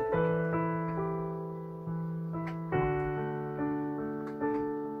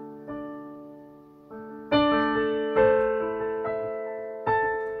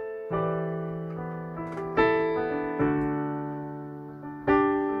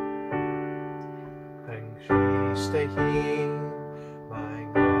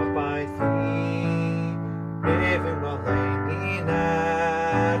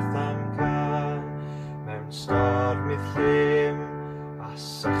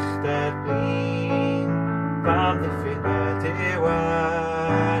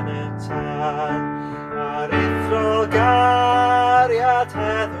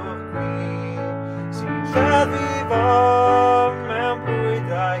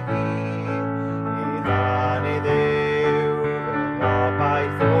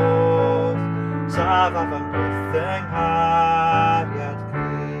 saf af yn byth yng nghariad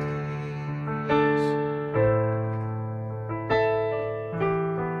Cris.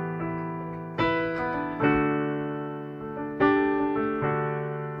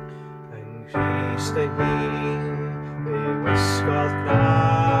 Yng Nghrist y hun, fe wisgodd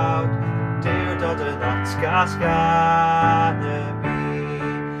cnawd, Dyw dod yn atgas gan y mi,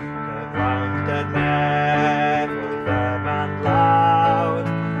 cyflawnder nef oedd y man lawd,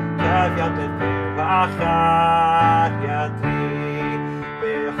 cyfiawnder fyw a chariad dri,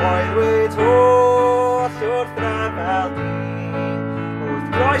 fe hoelwyd holl wrth rafel dyn, wrth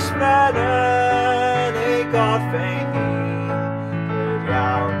groes brenin ei gorffein hun, yr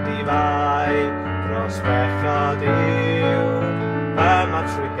iawn difau dros bechod i'w, yma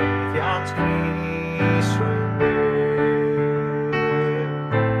trwy heiddiant Cris rwy'n byw.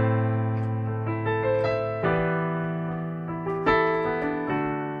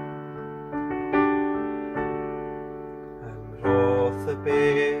 Ymroth y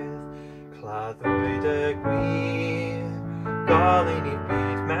bydd, claddwyd y gwir, golyn i'r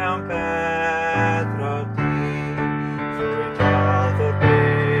byd mewn bedrodi, ffwydodd o'r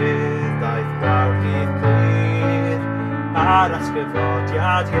bydd, daeth gwawdydd glir, ar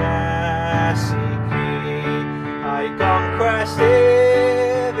atgyfodiad Iesu Cri, a'i gonquest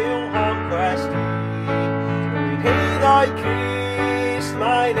ef yw'n honquest i, rwy'n heiddoi Crist,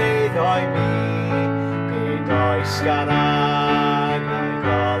 mae'n eiddoi mi, nid oes gan angau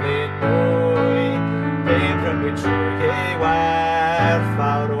golyn mwy, fe'n prynwyd trwy ei werth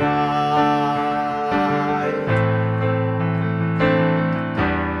fawr waith.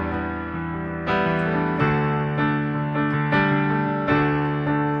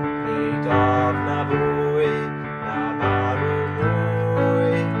 Na fwy, na marw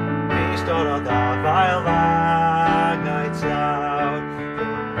mwy, Cris dorodd a fael fangau tlawd,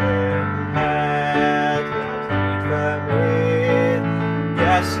 yn ymhedliad hyd fy mydd,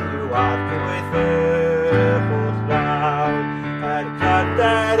 Iesu arglwydd fy holl rawd,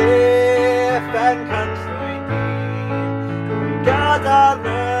 cryfder uffen cynllwyn dyn, rwy'n gadarn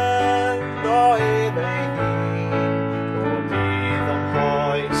ynddo ef ei hun, o bydd yn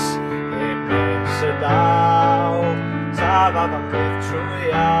hoes, daw, saf af am byth trwy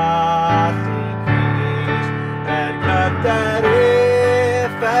allu Cris, cryfder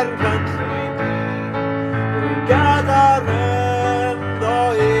uffen cynllwyn dyn, rwy'n gadarn ynddo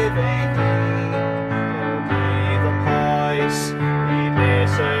ef ei hun, o bydd yn hoes, i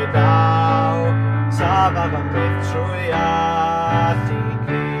nes y daw, saf af am byth trwy allu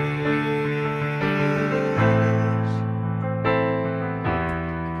Cris.